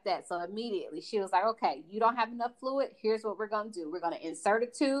things like that. So immediately she was like, okay, you don't have enough fluid. Here's what we're going to do. We're going to insert a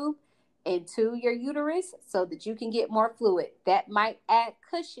tube into your uterus so that you can get more fluid. That might add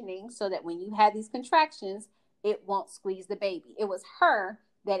cushioning so that when you have these contractions, it won't squeeze the baby. It was her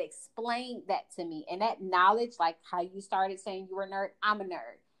that explained that to me. And that knowledge, like how you started saying you were a nerd, I'm a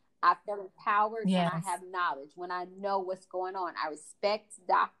nerd. I feel empowered when I have knowledge, when I know what's going on. I respect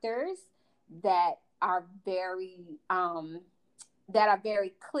doctors that are very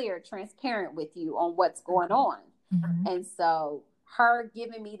clear, transparent with you on what's going on. Mm-hmm. And so her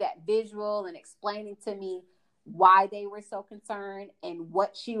giving me that visual and explaining to me why they were so concerned and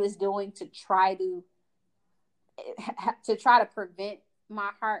what she was doing to try to prevent my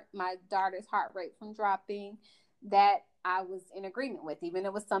daughter's heart rate from dropping, that I was in agreement with. Even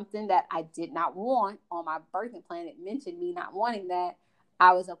it was something that I did not want on my birthing plan. It mentioned me not wanting that.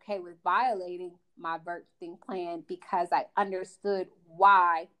 I was okay with violating my birthing plan because I understood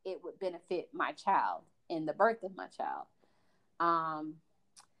why it would benefit my child in the birth of my child.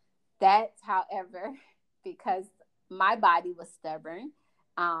 That, however, because my body was stubborn,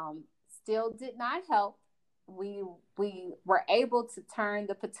 still did not help. We were able to turn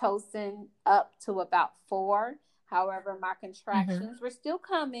the Pitocin up to about 4. However, my contractions were still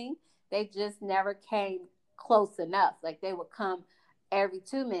coming. They just never came close enough. Like they would come every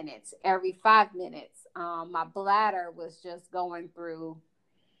 2 minutes, every 5 minutes. My bladder was just going through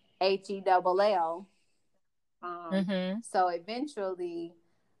HELL. So eventually,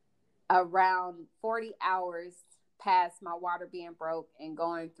 around 40 hours past my water being broke and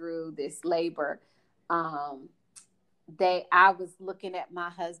going through this labor, I was looking at my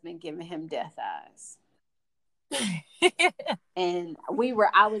husband giving him death eyes. And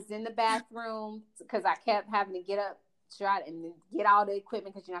I was in the bathroom because I kept having to get up, try and get all the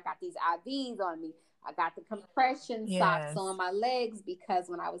equipment because I got these IVs on me. I got the compression socks on my legs because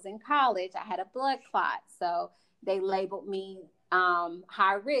when I was in college, I had a blood clot. So they labeled me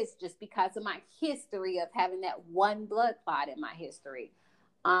high risk just because of my history of having that one blood clot in my history.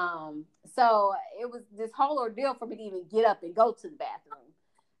 So it was this whole ordeal for me to even get up and go to the bathroom.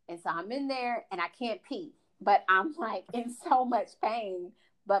 And so I'm in there and I can't pee, but I'm like in so much pain.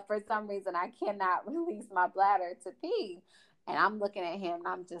 But for some reason, I cannot release my bladder to pee. And I'm looking at him and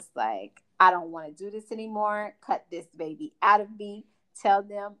I'm just like, I don't want to do this anymore. Cut this baby out of me. Tell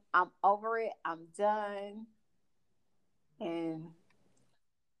them I'm over it. I'm done. And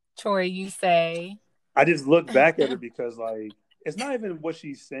Troy, you say? I just look back at her because, like, it's not even what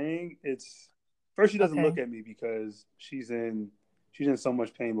she's saying. It's first she doesn't look at me because she's in so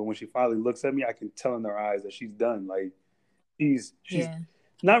much pain. But when she finally looks at me, I can tell in her eyes that she's done. Like she's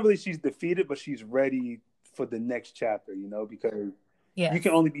not really she's defeated, but she's ready for the next chapter. You know, because you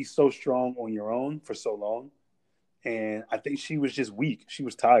can only be so strong on your own for so long. And I think she was just weak. She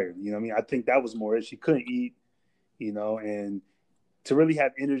was tired. You know what I mean? I think that was more it. She couldn't eat. You know, and to really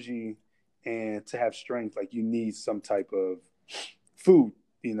have energy and to have strength, like you need some type of food,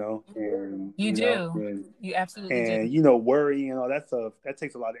 you know, and you absolutely do. And you know, worry and all that stuff that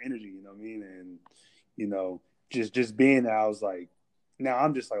takes a lot of energy, you know what I mean? And you know, just being there, I was like, now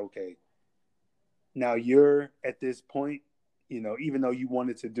I'm just like, okay, now you're at this point, you know, even though you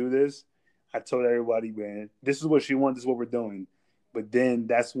wanted to do this, I told everybody, man, this is what she wants, this is what we're doing. But then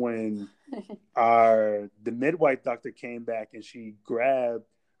that's when the midwife doctor came back and she grabbed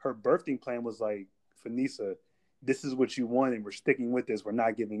her birthing plan, was like, Phanisa, this is what you want and we're sticking with this. We're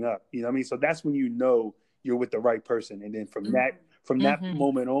not giving up. You know what I mean? So that's when you know you're with the right person. And then from that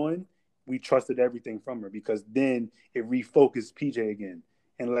moment on, we trusted everything from her because then it refocused PJ again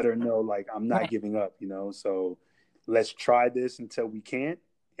and let her know, like, I'm not giving up, you know? So let's try this until we can't.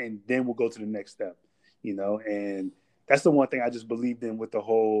 And then we'll go to the next step, you know? And that's the one thing I just believed in with the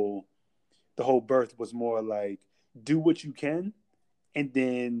whole birth was more like, do what you can and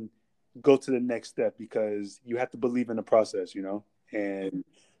then go to the next step because you have to believe in the process, you know? And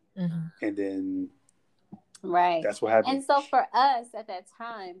then that's what happened. And so for us at that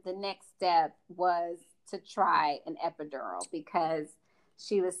time, the next step was to try an epidural because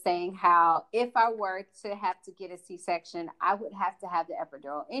she was saying how if I were to have to get a C-section, I would have to have the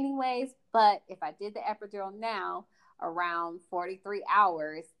epidural anyways. But if I did the epidural now, around 43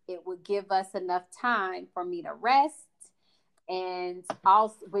 hours, it would give us enough time for me to rest and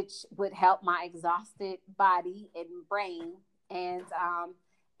also, which would help my exhausted body and brain. And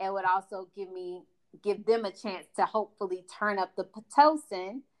it would also give them a chance to hopefully turn up the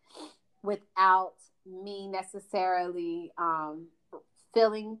Pitocin without me necessarily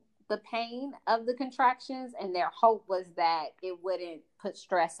feeling the pain of the contractions. And their hope was that it wouldn't put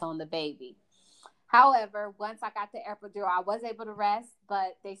stress on the baby. However, once I got the epidural, I was able to rest,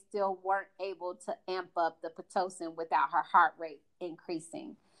 but they still weren't able to amp up the Pitocin without her heart rate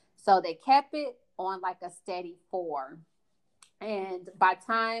increasing. So they kept it on like a steady 4. And by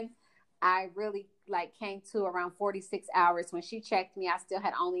time I really came to around 46 hours, when she checked me, I still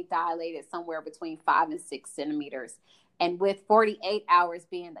had only dilated somewhere between 5 and 6 centimeters. And with 48 hours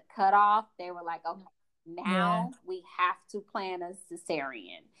being the cutoff, they were like, okay, now we have to plan a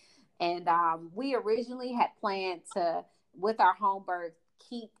cesarean. And we originally had planned to, with our home birth,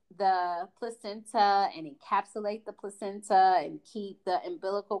 keep the placenta and encapsulate the placenta and keep the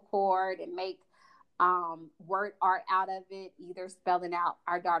umbilical cord and make word art out of it, either spelling out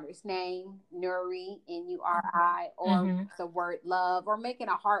our daughter's name, Nuri, N-U-R-I, or the word love, or making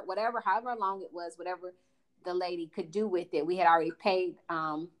a heart, however long it was, whatever the lady could do with it. We had already paid,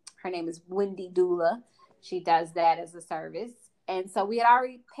 her name is Wendy Doula. She does that as a service. And so we had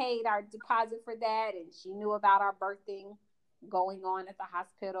already paid our deposit for that. And she knew about our birthing going on at the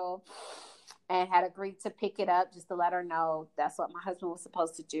hospital and had agreed to pick it up just to let her know that's what my husband was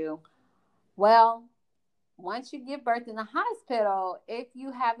supposed to do. Well, once you give birth in the hospital, if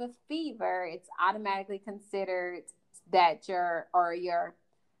you have a fever, it's automatically considered that you're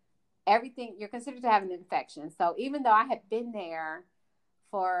considered to have an infection. So even though I had been there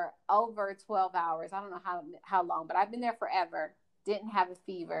for over 12 hours, I don't know how long, but I've been there forever, didn't have a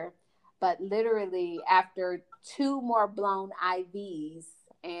fever. But literally after 2 more blown IVs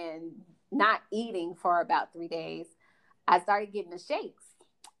and not eating for about 3 days, I started getting the shakes.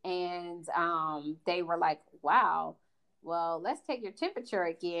 And they were like, wow, well, let's take your temperature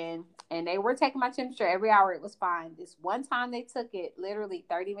again. And they were taking my temperature every hour. It was fine. This one time they took it literally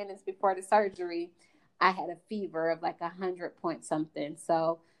 30 minutes before the surgery, I had a fever of like 100 point something.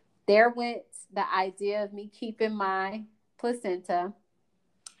 So there went the idea of me keeping my placenta.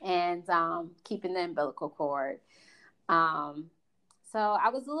 and keeping the umbilical cord. Um, so I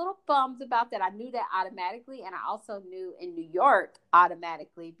was a little bummed about that. I knew that automatically, and I also knew in New York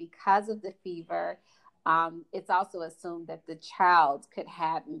automatically because of the fever. It's also assumed that the child could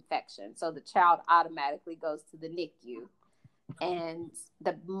have infection, so the child automatically goes to the NICU, and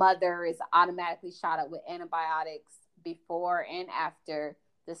the mother is automatically shot up with antibiotics before and after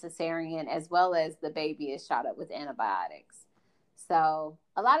the cesarean, as well as the baby is shot up with antibiotics. So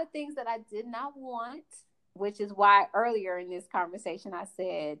a lot of things that I did not want, which is why earlier in this conversation I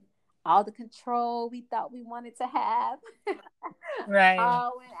said all the control we thought we wanted to have Right.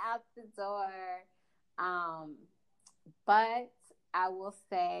 all went out the door. Um, but I will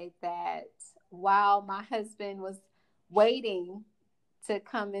say that while my husband was waiting to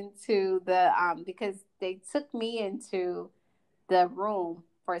come into the because they took me into the room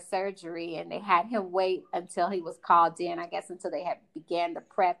for surgery, and they had him wait until he was called in, I guess until they had began the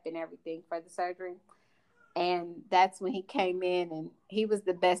prep and everything for the surgery. And that's when he came in, and he was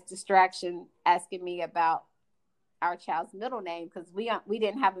the best distraction, asking me about our child's middle name, because we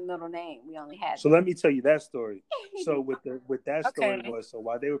didn't have a middle name. We only had So let me tell you that story. So with that story Okay. was, so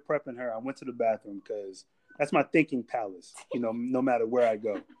while they were prepping her, I went to the bathroom because that's my thinking palace. You know, no matter where I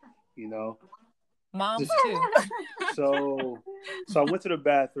go, you know. Moms too. So I went to the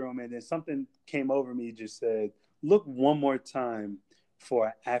bathroom, and then something came over me. Just said, "Look one more time for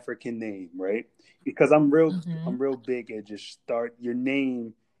an African name, right?" Because I'm real big at just start your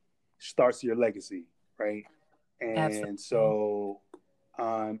name starts your legacy, right? And Absolutely. so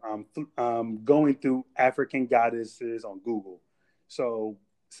I'm going through African goddesses on Google. So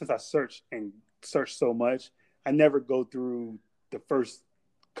since I search so much, I never go through the first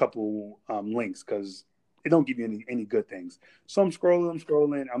couple links because it don't give you any good things. So I'm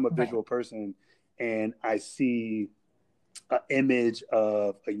scrolling. I'm a Right. visual person, and I see an image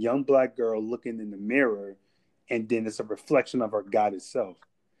of a young black girl looking in the mirror, and then it's a reflection of her goddess self.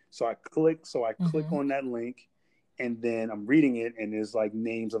 So I click Mm-hmm. on that link, and then I'm reading it, and there's like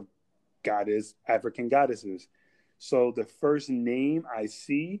names of African goddesses. So the first name I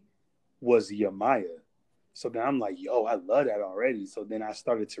see was Yamaya. So then I'm like, yo, I love that already. So then I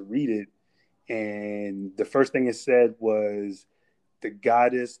started to read it, and the first thing it said was the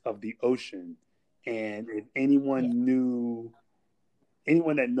goddess of the ocean. And if Yeah.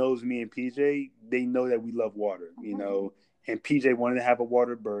 anyone that knows me and PJ, they know that we love water, you know. And PJ wanted to have a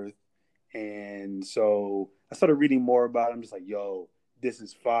water birth, and so I started reading more about it. I'm just like, yo, this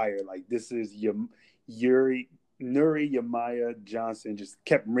is fire. Like this is Yuri Nuri Yamaya Johnson. Just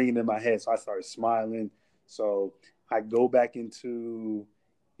kept ringing in my head, so I started smiling. So I go back into,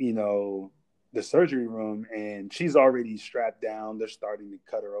 you know, the surgery room, and she's already strapped down. They're starting to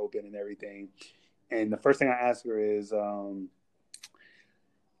cut her open and everything. And the first thing I ask her is,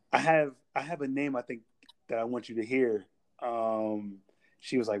 I have a name I think that I want you to hear. Um,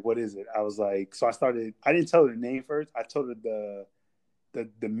 she was like, "What is it?" I was like, so I started. I didn't tell her the name first. I told her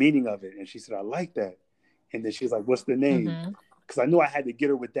the meaning of it, and she said, "I like that." And then she was like, "What's the name?" Mm-hmm. Because I knew I had to get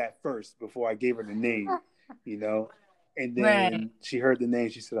her with that first before I gave her the name, you know. And Right. then she heard the name.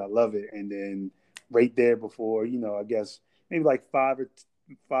 She said, "I love it." And then right there before, I guess maybe like 5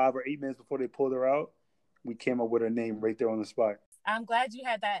 or 8 minutes before they pulled her out, we came up with her name right there on the spot. I'm glad you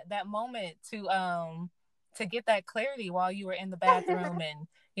had that moment to get that clarity while you were in the bathroom, and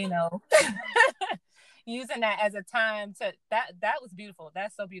you know using that as a time to that was beautiful.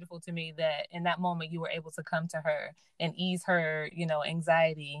 That's so beautiful to me that in that moment you were able to come to her and ease her,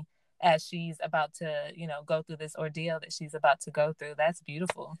 anxiety as she's about to, go through this ordeal that she's about to go through. That's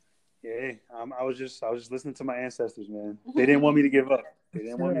beautiful. Yeah, I was just listening to my ancestors, man. They didn't want me to give up. They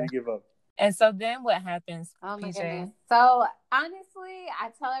didn't want me Sure. to give up. And so then what happens, Oh my goodness. PJ? So honestly,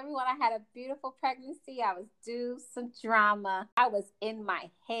 I tell everyone I had a beautiful pregnancy. I was due some drama. I was in my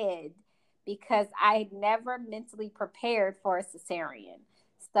head because I had never mentally prepared for a cesarean.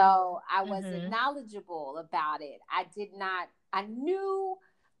 So I wasn't Mm-hmm. knowledgeable about it. I knew,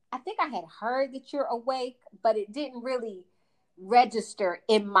 I think I had heard that you're awake, but it didn't really register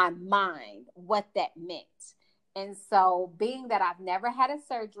in my mind what that meant. And so, being that I've never had a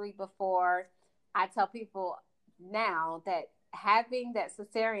surgery before, I tell people now that having that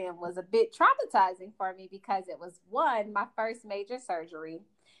cesarean was a bit traumatizing for me because it was one, my first major surgery.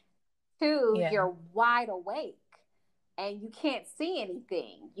 Two, Yeah. you're wide awake and you can't see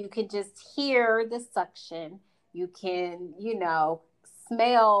anything. You can just hear the suction. You can,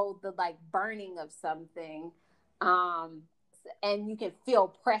 smell the like burning of something. Um, and you can feel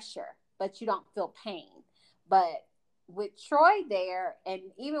pressure, but you don't feel pain. But with Troy there, and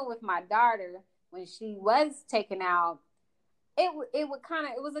even with my daughter, when she was taken out, it would kind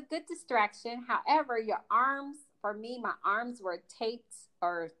of, it was a good distraction. However, your arms, for me, my arms were taped,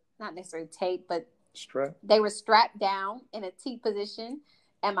 or not necessarily taped, but Strap. they were strapped down in a T position,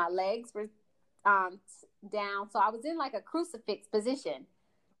 and my legs were down. So I was in like a crucifix position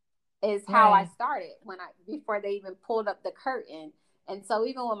is how I started before they even pulled up the curtain. And so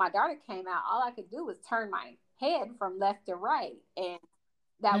even when my daughter came out, all I could do was turn my head from left to right. And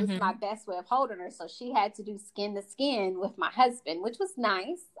that was my best way of holding her. So she had to do skin to skin with my husband, which was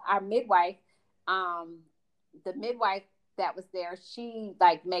nice. Our midwife, the midwife that was there, she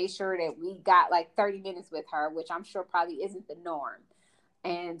like made sure that we got like 30 minutes with her, which I'm sure probably isn't the norm.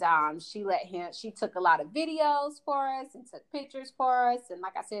 And she took a lot of videos for us and took pictures for us. And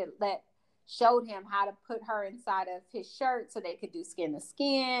like I said, showed him how to put her inside of his shirt so they could do skin to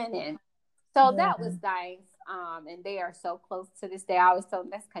skin. And so that was nice. And they are so close to this day. I always tell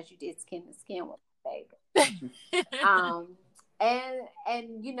them that's because you did skin to skin with my baby.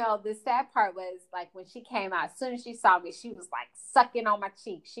 And you know, the sad part was like when she came out, as soon as she saw me, she was like sucking on my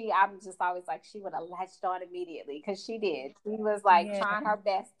cheek. I'm just always like, she would have latched on immediately, because she did. She was like trying her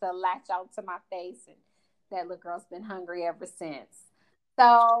best to latch onto my face, and that little girl's been hungry ever since.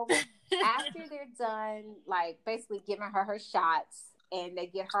 So after they're done, like basically giving her shots and they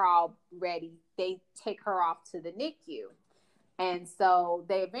get her all ready, they take her off to the NICU. And so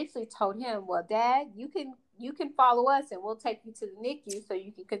they eventually told him, well, Dad, you can follow us and we'll take you to the NICU so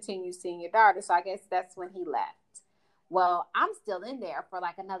you can continue seeing your daughter. So I guess that's when he left. Well, I'm still in there for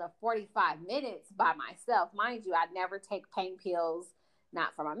like another 45 minutes by myself. Mind you, I never take pain pills,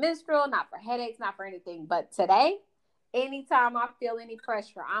 not for my menstrual, not for headaches, not for anything. But today, anytime I feel any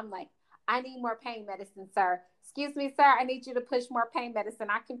pressure, I'm like, I need more pain medicine, sir. Excuse me, sir. I need you to push more pain medicine.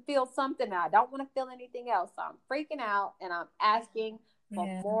 I can feel something and I don't want to feel anything else. So I'm freaking out and I'm asking for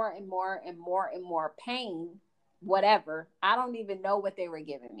more and more and more and more pain, whatever. I don't even know what they were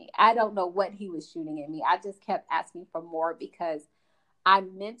giving me. I don't know what he was shooting at me. I just kept asking for more because I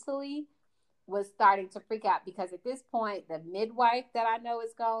mentally was starting to freak out, because at this point, the midwife that I know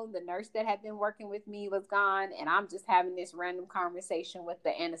is gone, the nurse that had been working with me was gone, and I'm just having this random conversation with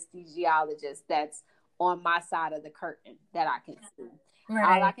the anesthesiologist that's on my side of the curtain that I can see. Right.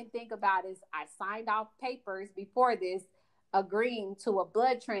 All I can think about is I signed off papers before this agreeing to a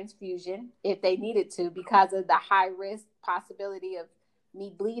blood transfusion if they needed to, because of the high risk possibility of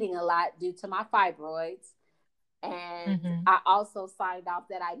me bleeding a lot due to my fibroids. And I also signed off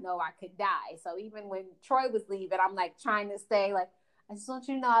that I know I could die. So even when Troy was leaving, I'm like trying to say, like, I just want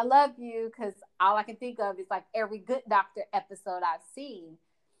you to know I love you, because all I can think of is like every Good Doctor episode I've seen.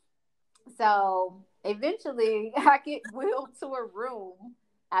 So eventually I get wheeled to a room.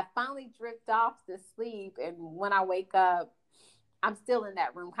 I finally drift off to sleep. And when I wake up, I'm still in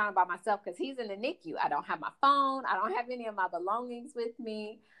that room kind of by myself, because he's in the NICU. I don't have my phone. I don't have any of my belongings with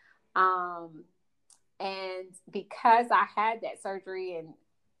me. And because I had that surgery and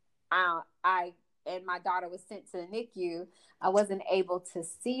I and my daughter was sent to the NICU, I wasn't able to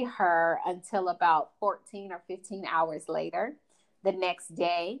see her until about 14 or 15 hours later, the next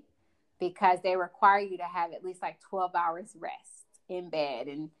day, because they require you to have at least like 12 hours rest in bed.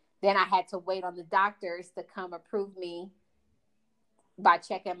 And then I had to wait on the doctors to come approve me by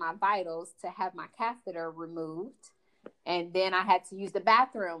checking my vitals to have my catheter removed. And then I had to use the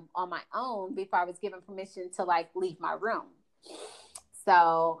bathroom on my own before I was given permission to like leave my room.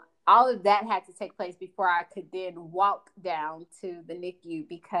 So all of that had to take place before I could then walk down to the NICU,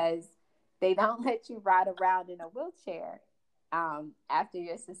 because they don't let you ride around in a wheelchair after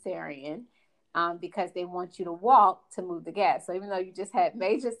your cesarean, because they want you to walk to move the gas. So even though you just had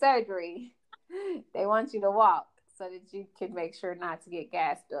major surgery, they want you to walk so that you can make sure not to get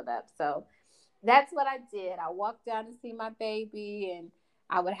gas build up. So that's what I did. I walked down to see my baby, and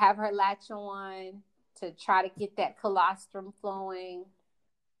I would have her latch on to try to get that colostrum flowing.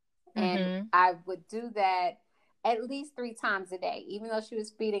 And I would do that at least 3 times a day. Even though she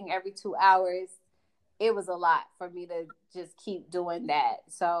was feeding every 2 hours, it was a lot for me to just keep doing that.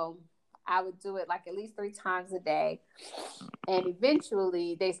 So I would do it like at least 3 times a day. And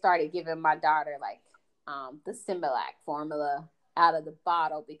eventually they started giving my daughter like the Similac formula out of the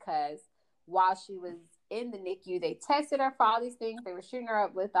bottle, because while she was in the NICU, they tested her for all these things. They were shooting her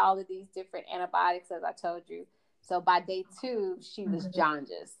up with all of these different antibiotics, as I told you. So by day 2, she was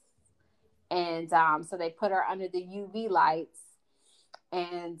jaundiced. And so they put her under the UV lights.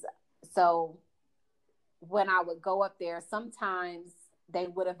 And so when I would go up there, sometimes they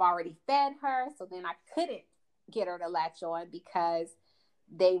would have already fed her. So then I couldn't get her to latch on, because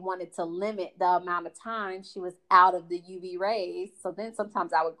they wanted to limit the amount of time she was out of the UV rays. So then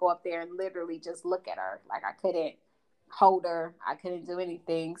sometimes I would go up there and literally just look at her. Like I hold her. I couldn't do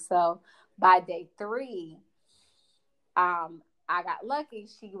anything. So by day 3, I got lucky.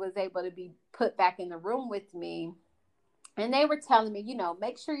 She was able to be put back in the room with me. And they were telling me,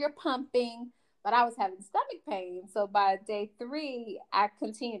 make sure you're pumping. But I was having stomach pain. So by day 3, I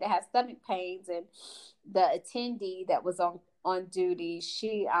continued to have stomach pains. And the attendee that was on duty,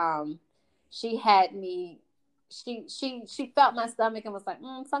 she had me, she felt my stomach and was like,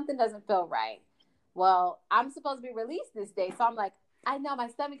 something doesn't feel right. Well, I'm supposed to be released this day. So I'm like, I know my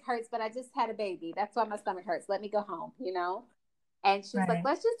stomach hurts, but I just had a baby. That's why my stomach hurts. Let me go home, And she's like,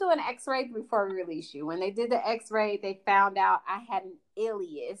 let's just do an x-ray before we release you. When they did the x-ray, they found out I had an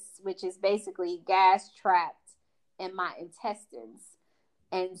ileus, which is basically gas trapped in my intestines.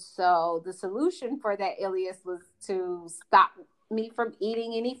 And so the solution for that ileus was to stop me from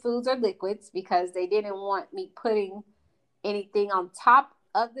eating any foods or liquids because they didn't want me putting anything on top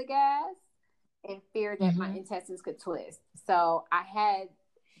of the gas in fear that my intestines could twist. So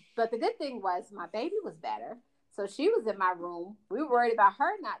but the good thing was my baby was better. So she was in my room. We were worried about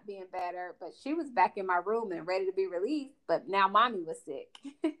her not being better, but she was back in my room and ready to be released. But now mommy was sick.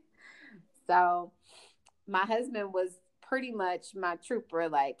 So my husband was pretty much my trooper.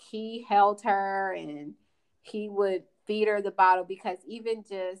 Like, he held her and he would feed her the bottle, because even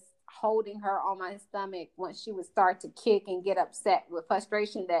just holding her on my stomach, once she would start to kick and get upset with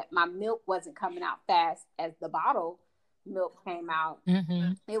frustration that my milk wasn't coming out fast as the bottle milk came out,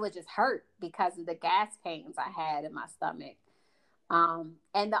 it would just hurt because of the gas pains I had in my stomach. And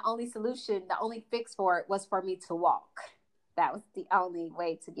the only fix for it was for me to walk. That was the only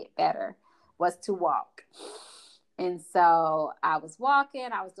way to get better, was to walk. And so I was walking,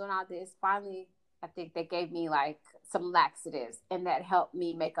 I was doing all this. Finally, I think they gave me like some laxatives, and that helped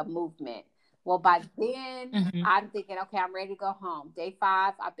me make a movement. Well, by then I'm thinking, okay, I'm ready to go home. Day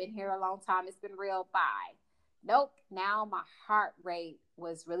 5, I've been here a long time. It's been real. Bye. Nope. Now my heart rate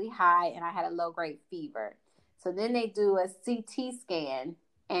was really high and I had a low grade fever. So then they do a CT scan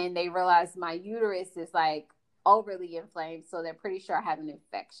and they realize my uterus is like overly inflamed. So they're pretty sure I have an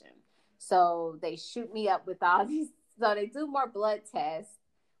infection. So they shoot me up with all these. So they do more blood tests,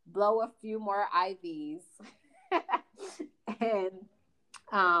 blow a few more IVs, and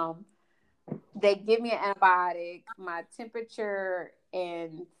they give me an antibiotic. My temperature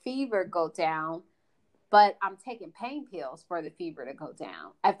and fever go down, but I'm taking pain pills for the fever to go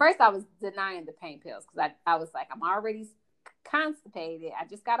down. At first, I was denying the pain pills because I was like, I'm already constipated. I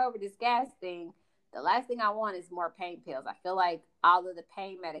just got over this gas thing. The last thing I want is more pain pills. I feel like all of the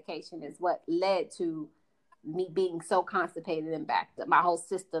pain medication is what led to me being so constipated and backed up. My whole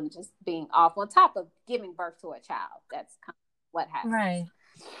system just being off, on top of giving birth to a child. That's kind of what happened. Right.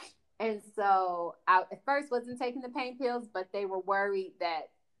 And so I at first wasn't taking the pain pills, but they were worried that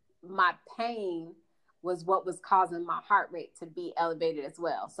my pain was what was causing my heart rate to be elevated as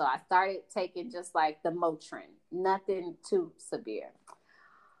well. So I started taking just like the Motrin, nothing too severe.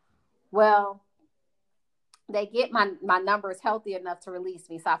 Well, they get my numbers healthy enough to release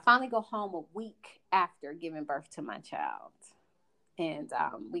me. So I finally go home a week after giving birth to my child. And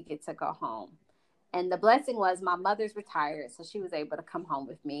we get to go home. And the blessing was my mother's retired, so she was able to come home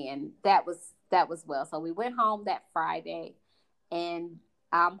with me. And that was well. So we went home that Friday, and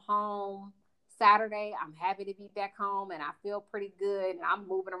I'm home Saturday. I'm happy to be back home, and I feel pretty good. And I'm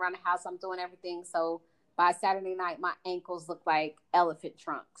moving around the house. I'm doing everything. So by Saturday night, my ankles look like elephant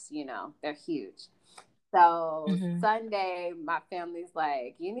trunks. They're huge. So Sunday, my family's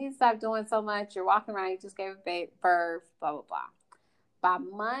like, you need to stop doing so much. You're walking around. You just gave birth, blah, blah, blah. By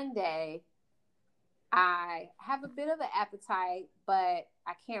Monday, I have a bit of an appetite, but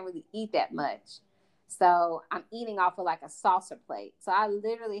I can't really eat that much. So I'm eating off of like a saucer plate. So I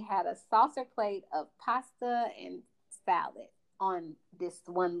literally had a saucer plate of pasta and salad on this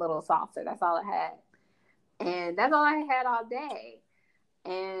one little saucer. That's all I had. And that's all I had all day.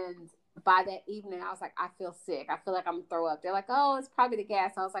 And by that evening, I was like, I feel sick. I feel like I'm going to throw up. They're like, oh, it's probably the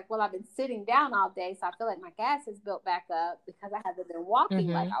gas. I was like, well, I've been sitting down all day, so I feel like my gas has built back up because I haven't been walking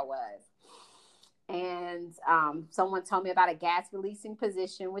like I was. And someone told me about a gas releasing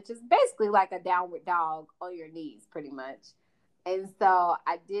position, which is basically like a downward dog on your knees, pretty much. And so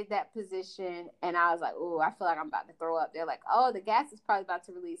I did that position, and I was like, oh, I feel like I'm about to throw up. They're like, oh, the gas is probably about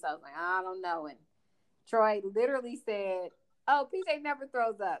to release. I was like, I don't know. And Troy literally said, oh, PJ never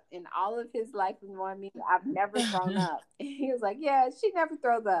throws up. In all of his life and knowing me, I've never thrown up. He was like, yeah, she never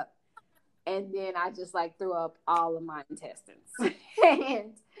throws up. And then I just like threw up all of my intestines.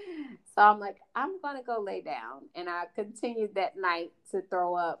 And so I'm like, I'm going to go lay down. And I continued that night to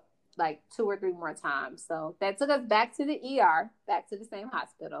throw up like 2 or 3 more times. So that took us back to the ER, back to the same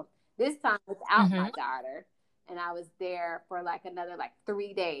hospital, this time without my daughter. and I was there for like another like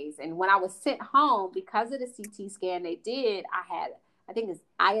 3 days. And when I was sent home, because of the CT scan they did, I think it's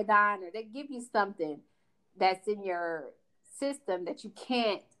iodine, or they give you something that's in your system that you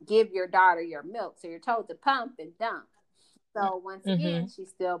can't give your daughter your milk. So you're told to pump and dump. So once again, she's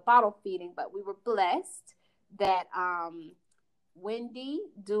still bottle feeding, but we were blessed that Wendy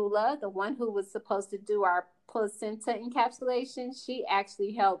doula, the one who was supposed to do our placenta encapsulation, she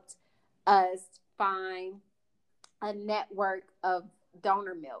actually helped us find a network of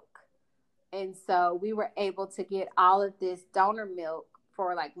donor milk. And so we were able to get all of this donor milk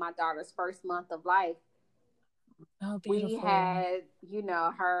for like my daughter's first month of life. Oh, beautiful. We had,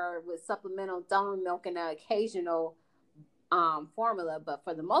 her with supplemental donor milk and an occasional formula, but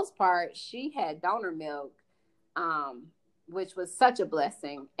for the most part, she had donor milk, which was such a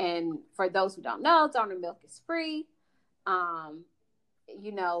blessing. And for those who don't know, donor milk is free.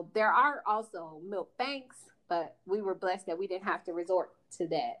 There are also milk banks, but we were blessed that we didn't have to resort to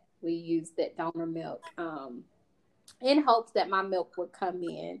that. We used that donor milk in hopes that my milk would come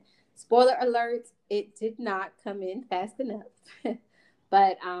in. Spoiler alert, it did not come in fast enough.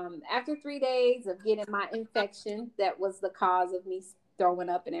 But after 3 days of getting my infection, that was the cause of me throwing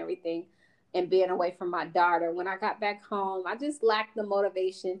up and everything and being away from my daughter. When I got back home, I just lacked the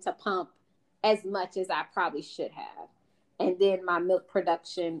motivation to pump as much as I probably should have. And then my milk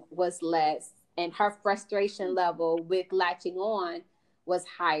production was less, and her frustration level with latching on was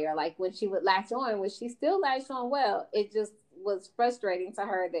higher. Like when she would latch on, when she still latched on well, it just was frustrating to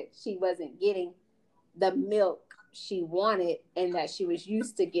her that she wasn't getting the milk she wanted and that she was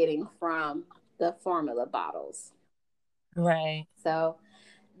used to getting from the formula bottles. Right. So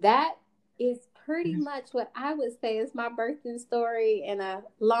that is pretty much what I would say is my birthing story in a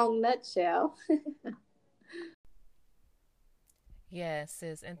long nutshell. Yes,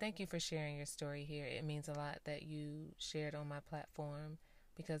 sis, and thank you for sharing your story here. It means a lot that you shared on my platform,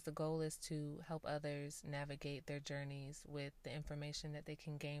 because the goal is to help others navigate their journeys with the information that they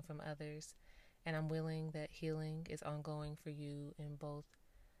can gain from others. And I'm willing that healing is ongoing for you in both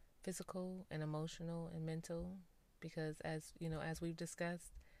physical and emotional and mental, because as we've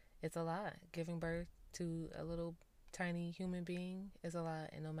discussed, it's a lot. Giving birth to a little tiny human being is a lot,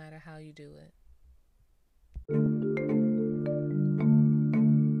 and no matter how you do it.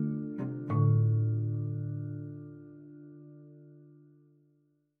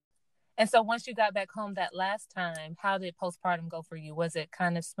 And so once you got back home that last time, how did postpartum go for you? Was it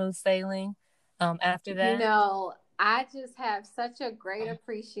kind of smooth sailing after that? I just have such a great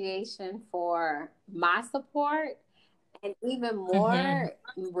appreciation for my support, and even more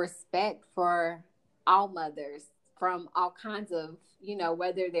respect for all mothers from all kinds of,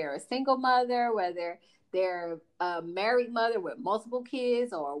 whether they're a single mother, whether they're a married mother with multiple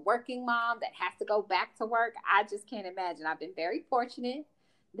kids, or a working mom that has to go back to work. I just can't imagine. I've been very fortunate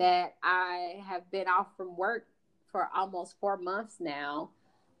that I have been off from work for almost 4 months now.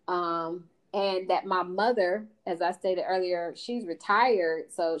 And that my mother, as I stated earlier, she's retired,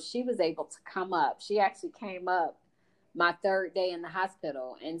 so she was able to come up. She actually came up my 3rd day in the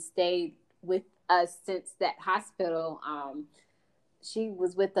hospital and stayed with us since that hospital. She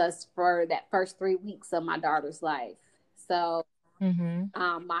was with us for that first 3 weeks of my daughter's life. So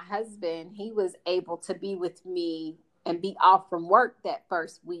my husband, he was able to be with me and be off from work that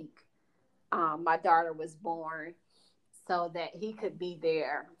first week my daughter was born, so that he could be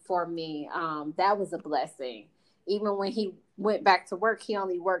there for me. That was a blessing. Even when he went back to work, he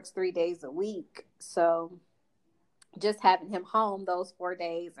only works 3 days a week. So just having him home those 4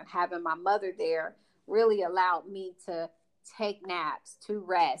 days and having my mother there really allowed me to take naps, to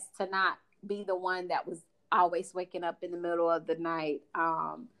rest, to not be the one that was always waking up in the middle of the night.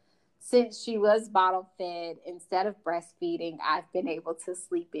 Since she was bottle fed, instead of breastfeeding, I've been able to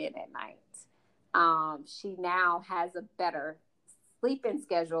sleep in at night. She now has a better sleeping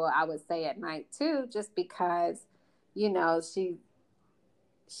schedule, I would say, at night too, just because, she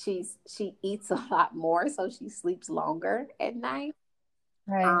eats a lot more, so she sleeps longer at night.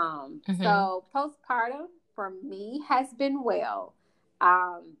 Right. So postpartum for me has been well.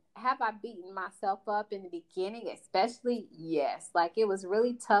 Have I beaten myself up in the beginning, especially? Yes. Like, it was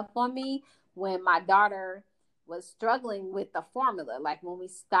really tough on me when my daughter was struggling with the formula. Like when we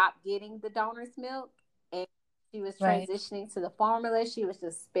stopped getting the donor's milk and she was transitioning to the formula, she was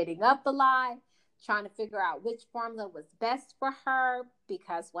just spitting up a lot, trying to figure out which formula was best for her.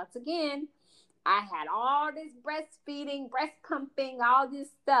 Because once again, I had all this breastfeeding, breast pumping, all this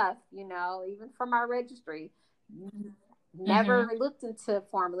stuff, even from my registry. Never looked into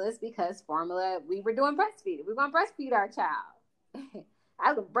formulas, because we were doing breastfeeding. We were going to breastfeed our child.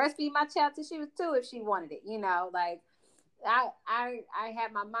 I could breastfeed my child till she was 2 if she wanted it, you know, like I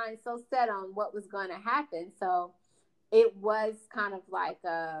had my mind so set on what was going to happen. So it was kind of like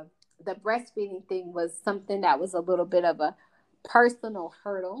the breastfeeding thing was something that was a little bit of a personal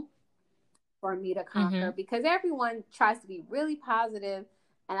hurdle for me to conquer, because everyone tries to be really positive,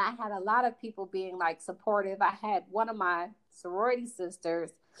 and I had a lot of people being like supportive. I had one of my sorority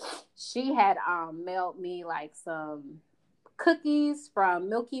sisters, she had mailed me like some cookies from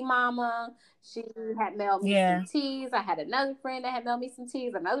Milky Mama. She had mailed me some teas. I had another friend that had mailed me some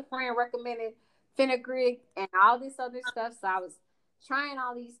teas. Another friend recommended fenugreek and all this other stuff. So I was trying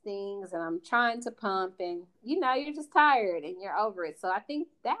all these things, and I'm trying to pump, and you know, you're just tired and you're over it. So I think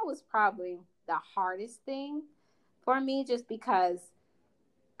that was probably the hardest thing for me, just because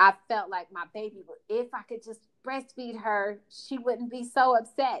I felt like my baby, if I could just breastfeed her, she wouldn't be so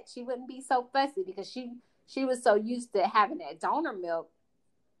upset. She wouldn't be so fussy, because she was so used to having that donor milk,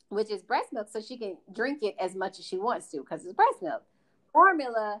 which is breast milk, so she can drink it as much as she wants to, because it's breast milk.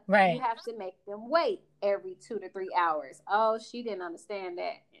 Formula, you have to make them wait every 2 to 3 hours. Oh, she didn't understand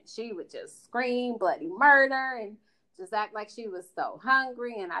that. And she would just scream bloody murder and just act like she was so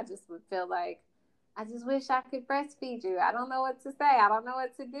hungry. And I just would feel like, I just wish I could breastfeed you. I don't know what to say. I don't know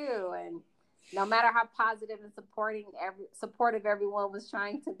what to do. And no matter how positive and supportive everyone was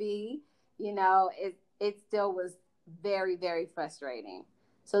trying to be, you know, it still was very, very frustrating.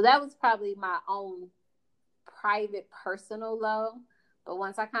 So that was probably my own private, personal low. But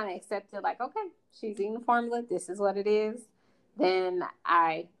once I kind of accepted, like, okay, she's eating the formula, this is what it is, then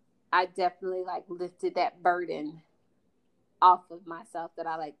I definitely like lifted that burden off of myself that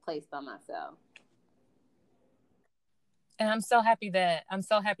I like placed on myself. And I'm so happy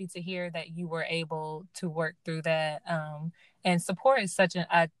to hear that you were able to work through that. And support is such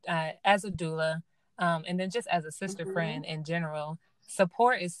as a doula, and then just as a sister friend in general,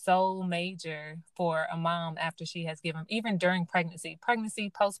 support is so major for a mom after she has given, even during pregnancy,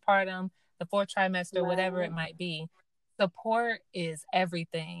 postpartum, the 4th trimester, whatever it might be. Support is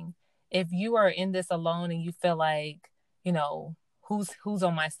everything. If you are in this alone and you feel like, you know, who's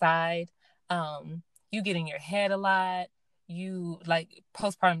on my side, you get in your head a lot. You like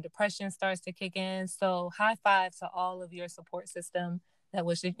postpartum depression starts to kick in. So high five to all of your support system that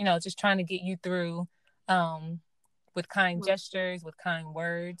was, you know, just trying to get you through, with kind gestures, with kind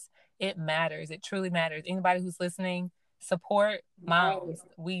words. It matters. It truly matters. Anybody who's listening, support moms.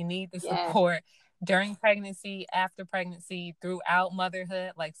 We need the support during pregnancy, after pregnancy, throughout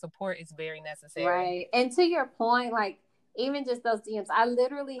motherhood. Like, support is very necessary. Right. And to your point, like, even just those DMs,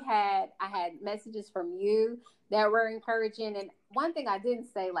 I had messages from you that were encouraging. And one thing I didn't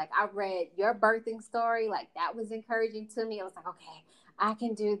say, like, I read your birthing story, like that was encouraging to me. I was like, okay, I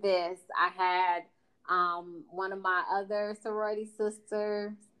can do this. I had one of my other sorority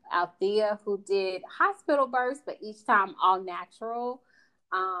sisters, Althea, who did hospital births, but each time all natural.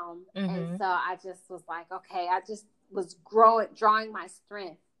 And so I just was like, okay, I just was drawing my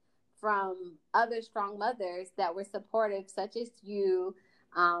strength from other strong mothers that were supportive, such as you,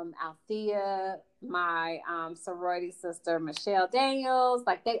 Althea, my sorority sister, Michelle Daniels.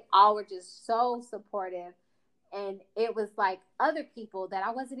 Like, they all were just so supportive. And it was like other people that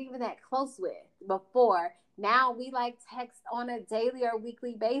I wasn't even that close with before. Now we like text on a daily or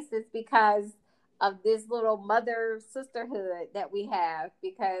weekly basis because of this little mother sisterhood that we have.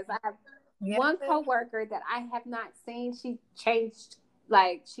 Because I have one coworker that I have not seen. She changed,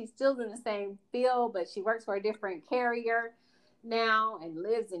 like, she's still in the same field, but she works for a different carrier now and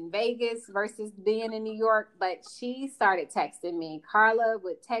lives in Vegas versus being in New York. But she started texting me. Carla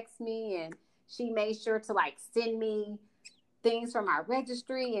would text me, and she made sure to like send me things from our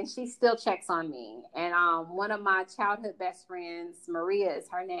registry, and she still checks on me. And one of my childhood best friends, Maria is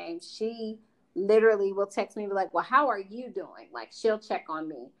her name, she literally will text me like, well, how are you doing? Like, she'll check on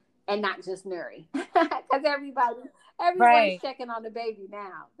me, and not just Nuri, because everyone's checking on the baby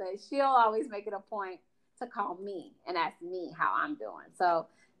now, but she'll always make it a point to call me and ask me how I'm doing. So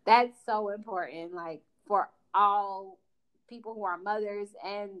that's so important, like, for all people who are mothers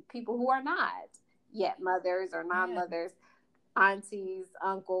and people who are not yet mothers or non-mothers, aunties,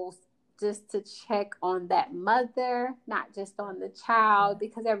 uncles, just to check on that mother, not just on the child,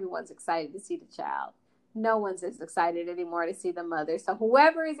 because everyone's excited to see the child. No one's as excited anymore to see the mother. So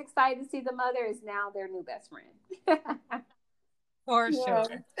whoever is excited to see the mother is now their new best friend. For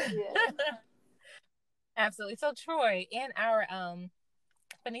sure. Yeah. Absolutely. So Troy, in our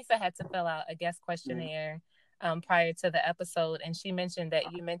Vanessa had to fill out a guest questionnaire prior to the episode, and she mentioned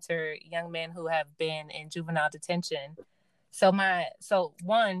that you mentor young men who have been in juvenile detention. So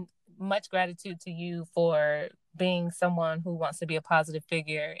one, much gratitude to you for being someone who wants to be a positive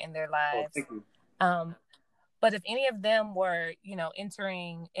figure in their Oh, lives. thank you. But if any of them were,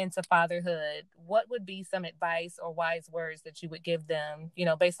 entering into fatherhood, what would be some advice or wise words that you would give them,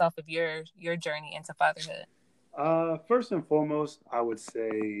 based off of your journey into fatherhood? First and foremost, I would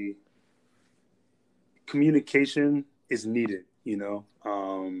say communication is needed.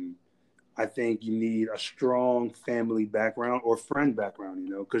 I think you need a strong family background or friend background.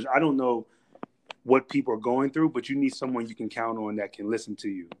 Because I don't know what people are going through, but you need someone you can count on that can listen to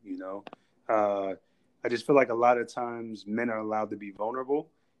you. Uh, I just feel like a lot of times men are allowed to be vulnerable,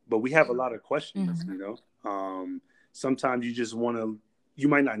 but we have a lot of questions. Sometimes you just want to. You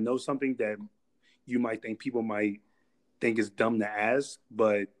might not know something that you might think people might think is dumb to ask,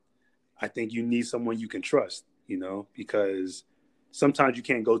 but I think you need someone you can trust, because sometimes you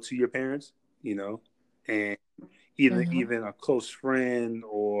can't go to your parents, and even a close friend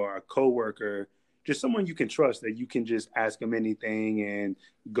or a coworker, just someone you can trust that you can just ask them anything and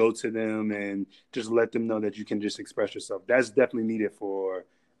go to them and just let them know that you can just express yourself. That's definitely needed for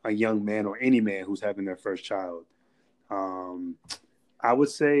a young man or any man who's having their first child. I would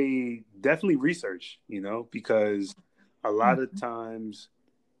say definitely research, because a lot of times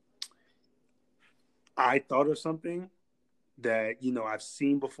I thought of something that, I've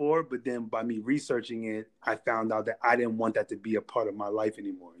seen before, but then by me researching it, I found out that I didn't want that to be a part of my life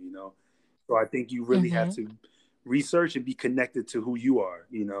anymore. So I think you really have to research and be connected to who you are,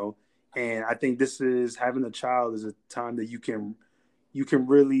 and I think having a child is a time that you can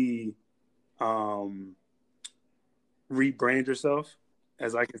really rebrand yourself,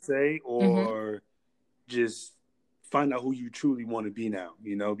 as I could say, or just find out who you truly want to be now,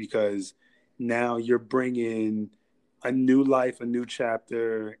 because now you're bringing a new life, a new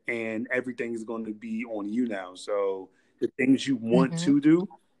chapter, and everything is going to be on you now. So the things you want to do,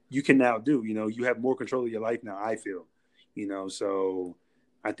 you can now do. You have more control of your life now, I feel. So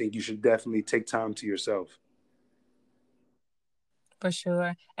I think you should definitely take time to yourself. For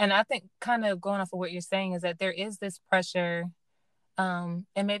sure. And I think, kind of going off of what you're saying, is that there is this pressure, and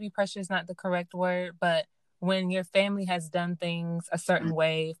maybe pressure is not the correct word, but when your family has done things a certain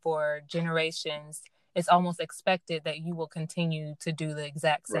way for generations, it's almost expected that you will continue to do the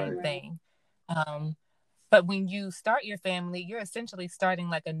exact same thing. But when you start your family, you're essentially starting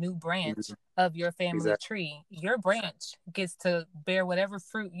like a new branch of your family tree. Your branch gets to bear whatever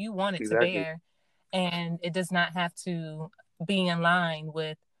fruit you want it to bear, and it does not have to be in line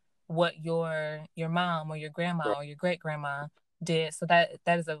with what your mom or your grandma or your great grandma did. So that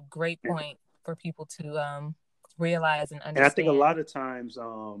is a great point for people to realize and understand. And I think a lot of times,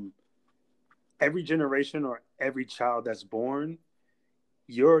 every generation or every child that's born,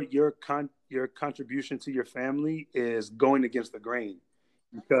 your contribution to your family is going against the grain,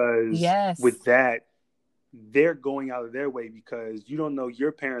 because with that, they're going out of their way, because you don't know,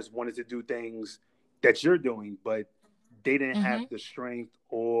 your parents wanted to do things that you're doing, but they didn't have the strength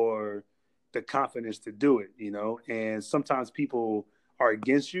or the confidence to do it, and sometimes people are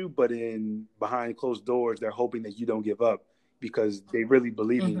against you, but behind closed doors, they're hoping that you don't give up because they really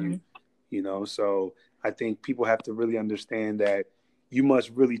believe in you. So I think people have to really understand that you must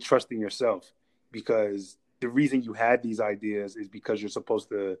really trust in yourself, because the reason you had these ideas is because you're supposed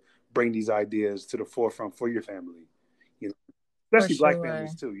to bring these ideas to the forefront for your family, especially Black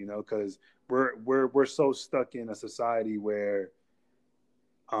families too, because we're so stuck in a society where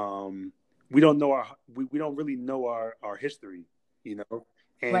we don't know we don't really know our history, and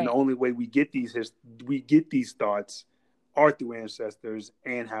the only way we get these thoughts are through ancestors,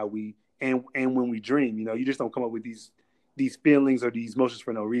 and how we and when we dream, you just don't come up with these feelings or these emotions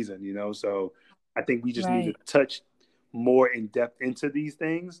for no reason, so I think we just need to touch more in depth into these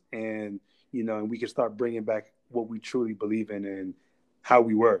things, and and we can start bringing back what we truly believe in and how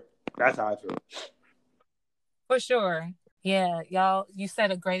we were. That's how I feel. For sure. Yeah, y'all, you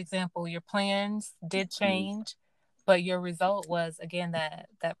set a great example. Your plans did change, but your result was, again, that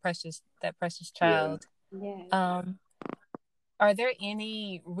precious child. Are there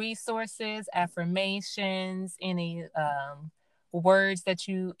any resources, affirmations, any words that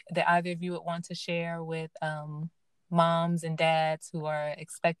either of you would want to share with moms and dads who are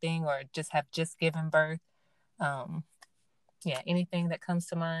expecting or have just given birth? Anything that comes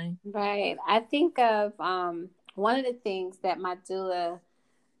to mind? Right. I think of one of the things that my doula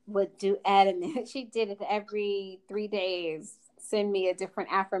would do adamant. She did it every 3 days, send me a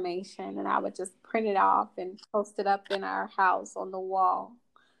different affirmation, and I would just print it off and post it up in our house on the wall.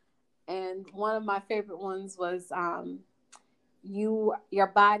 And one of my favorite ones was your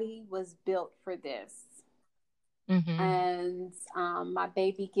body was built for this. And my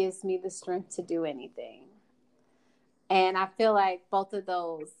baby gives me the strength to do anything. And I feel like both of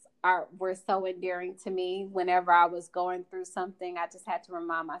those were so endearing to me. Whenever I was going through something, I just had to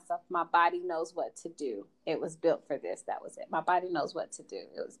remind myself, my body knows what to do. It was built for this. That was it. My body knows what to do.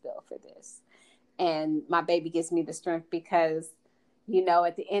 It was built for this. And my baby gives me the strength because, you know,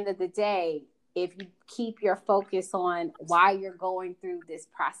 at the end of the day, if you keep your focus on why you're going through this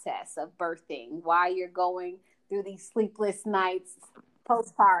process of birthing, why you're going through these sleepless nights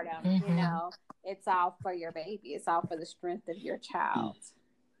postpartum, Mm-hmm. you know, it's all for your baby. It's all for the strength of your child.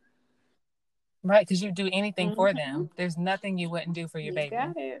 Right, because you do anything for them. There's nothing you wouldn't do for your baby.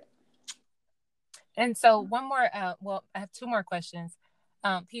 Got it. And so one more, well, I have two more questions.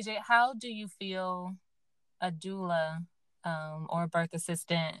 PJ, how do you feel a doula or a birth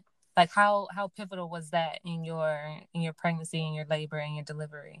assistant, like how pivotal was that in your pregnancy and your labor and your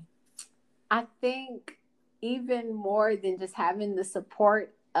delivery? I think even more than just having the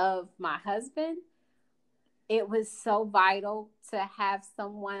support of my husband, it was so vital to have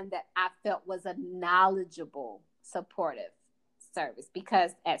someone that I felt was a knowledgeable, supportive service.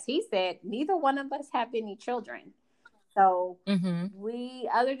 Because as he said, neither one of us have any children. So we,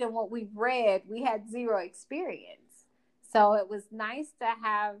 other than what we've read, we had zero experience. So it was nice to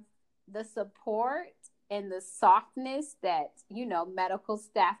have the support and the softness that, you know, medical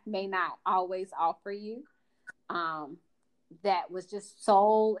staff may not always offer you. That was just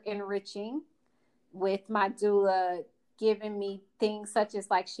so enriching, with my doula giving me things such as,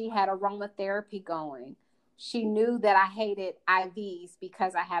 like, she had aromatherapy going. She knew that I hated IVs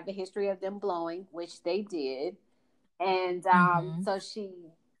because I have a history of them blowing, which they did. And so she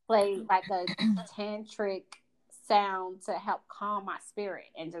played like a tantric sound to help calm my spirit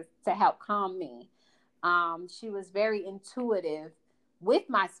and just to help calm me. She was very intuitive with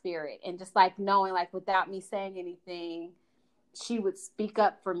my spirit, and just like knowing, like, without me saying anything, she would speak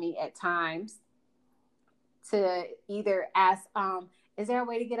up for me at times to either ask, is there a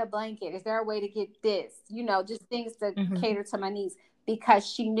way to get a blanket? Is there a way to get this? You know, just things to cater to my needs, because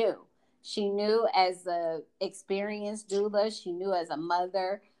she knew. She knew as a experienced doula, she knew as a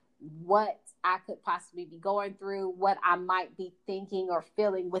mother what I could possibly be going through, what I might be thinking or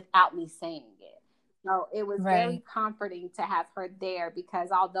feeling without me saying it. So it was very comforting to have her there, because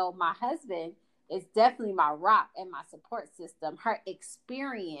although my husband is definitely my rock and my support system, her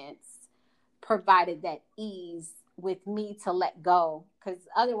experience provided that ease with me to let go. Because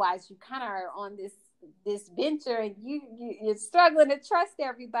otherwise you kind of are on this venture and you're struggling to trust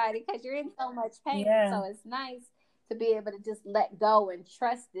everybody because you're in so much pain. So it's nice to be able to just let go and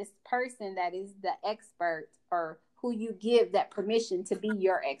trust this person that is the expert, or who you give that permission to be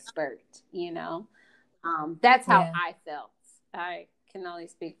your expert, you know. That's how I felt. I can only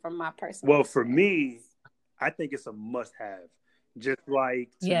speak from my personal experience. For me, I think it's a must-have. Just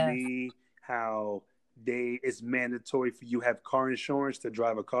like to me, how it's mandatory for you to have car insurance to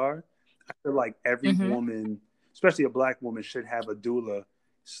drive a car. I feel like every woman, especially a Black woman, should have a doula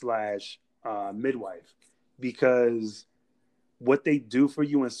 / midwife, because what they do for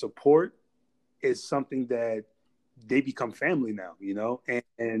you in support is something that they become family now, you know?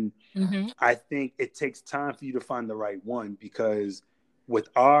 And I think it takes time for you to find the right one, because with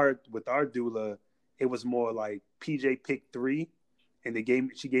our doula, it was more like PJ picked 3 and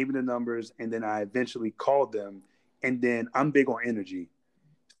she gave me the numbers, and then I eventually called them, and then I'm big on energy.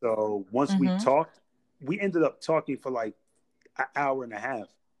 So once we talked, we ended up talking for like an hour and a half,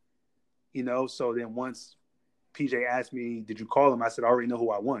 you know? So then once PJ asked me, did you call him? I said, I already know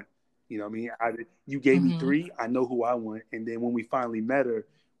who I want. You know what I mean? You gave me 3, I know who I want. And then when we finally met her,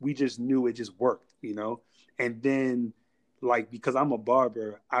 we just knew it just worked, you know? And then, like, because I'm a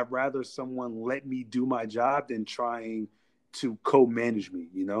barber, I'd rather someone let me do my job than trying to co-manage me,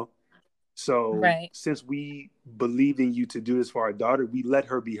 you know? So since we believed in you to do this for our daughter, we let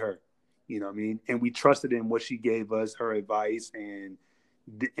her be her, you know what I mean? And we trusted in what she gave us, her advice, and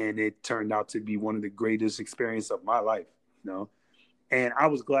it turned out to be one of the greatest experiences of my life, you know? And I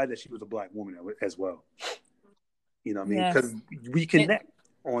was glad that she was a Black woman as well. You know what I mean? Because we connect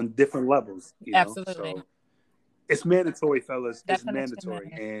on different levels, you know? Absolutely. So it's mandatory, fellas. It's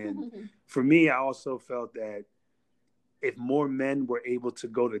mandatory. And for me, I also felt that if more men were able to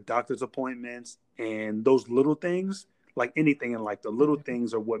go to doctor's appointments and those little things, like anything in life, the little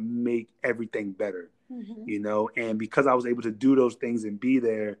things are what make everything better, you know? And because I was able to do those things and be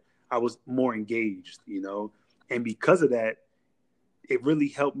there, I was more engaged, you know? And because of that, it really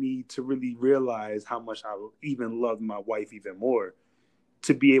helped me to really realize how much I even loved my wife even more,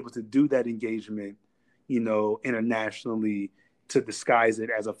 to be able to do that engagement, you know, internationally, to disguise it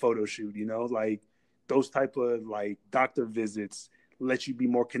as a photo shoot, you know, like those type of like doctor visits let you be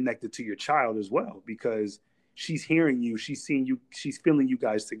more connected to your child as well, because she's hearing you, she's seeing you, she's feeling you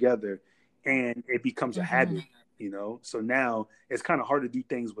guys together, and it becomes a habit, you know? So now it's kind of hard to do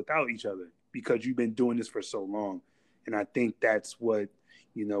things without each other because you've been doing this for so long. And I think that's what,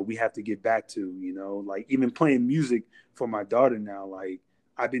 you know, we have to get back to, you know, like even playing music for my daughter now, like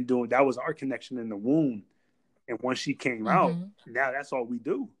I've been doing, that was our connection in the womb. And once she came out, now that's all we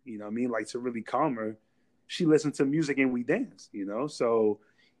do, you know what I mean? Like to really calm her, she listens to music and we dance, you know? So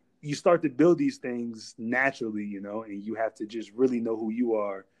you start to build these things naturally, you know, and you have to just really know who you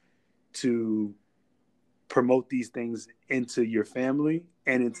are to promote these things into your family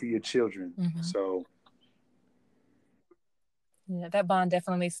and into your children. So yeah, that bond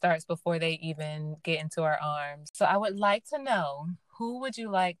definitely starts before they even get into our arms. So I would like to know, who would you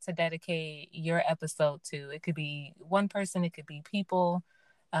like to dedicate your episode to? It could be one person, it could be people,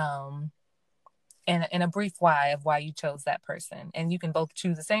 and a brief why of why you chose that person. And you can both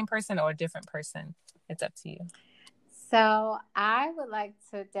choose the same person or a different person. It's up to you. So I would like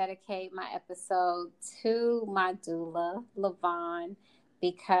to dedicate my episode to my doula, LaVon,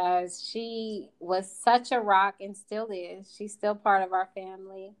 because she was such a rock and still is. She's still part of our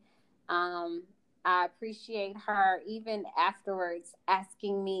family. I appreciate her even afterwards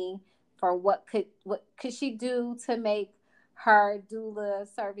asking me for what could she do to make her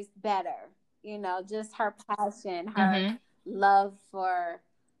doula service better. You know, just her passion, her love for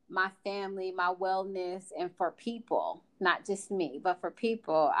my family, my wellness, and for people, not just me, but for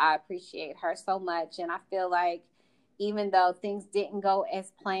people. I appreciate her so much. And I feel like even though things didn't go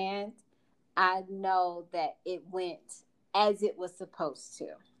as planned, I know that it went as it was supposed to.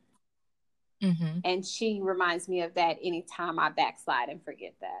 And she reminds me of that anytime I backslide and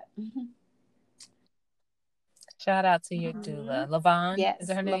forget that. Shout out to your doula. LaVon, yes, is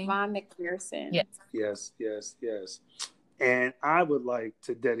that her name? LaVon McPherson. Yes. And I would like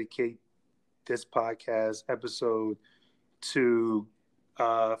to dedicate this podcast episode to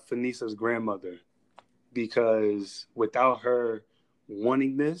Fanisa's grandmother, because without her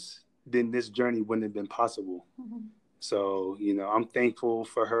wanting this, then this journey wouldn't have been possible. So, you know, I'm thankful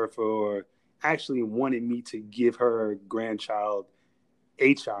for her for actually wanting me to give her grandchild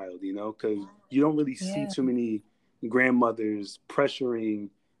a child, you know, because you don't really see too many grandmothers pressuring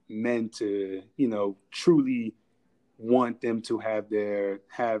men to, you know, truly want them to have their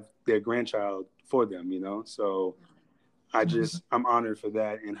grandchild for them, you know. So I'm honored for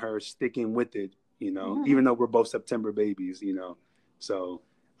that, and her sticking with it, you know, even though we're both September babies, you know. So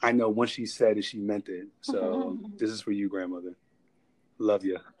I know once she said it, she meant it. So this is for you, grandmother. Love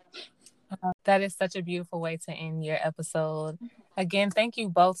you. That is such a beautiful way to end your episode. Again, thank you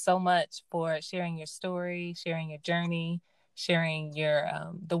both so much for sharing your story, sharing your journey, sharing your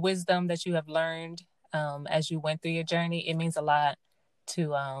the wisdom that you have learned as you went through your journey. It means a lot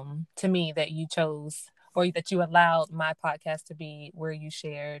to me that you chose, or that you allowed my podcast to be where you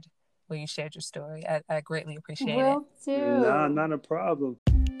shared your story. I greatly appreciate it. Will do. Nah, not a problem.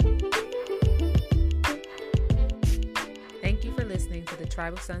 Thank you for listening to the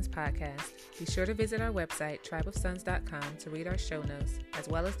Tribe of Sons podcast. Be sure to visit our website, tribeofsons.com, to read our show notes, as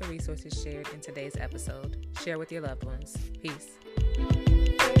well as the resources shared in today's episode. Share with your loved ones. Peace.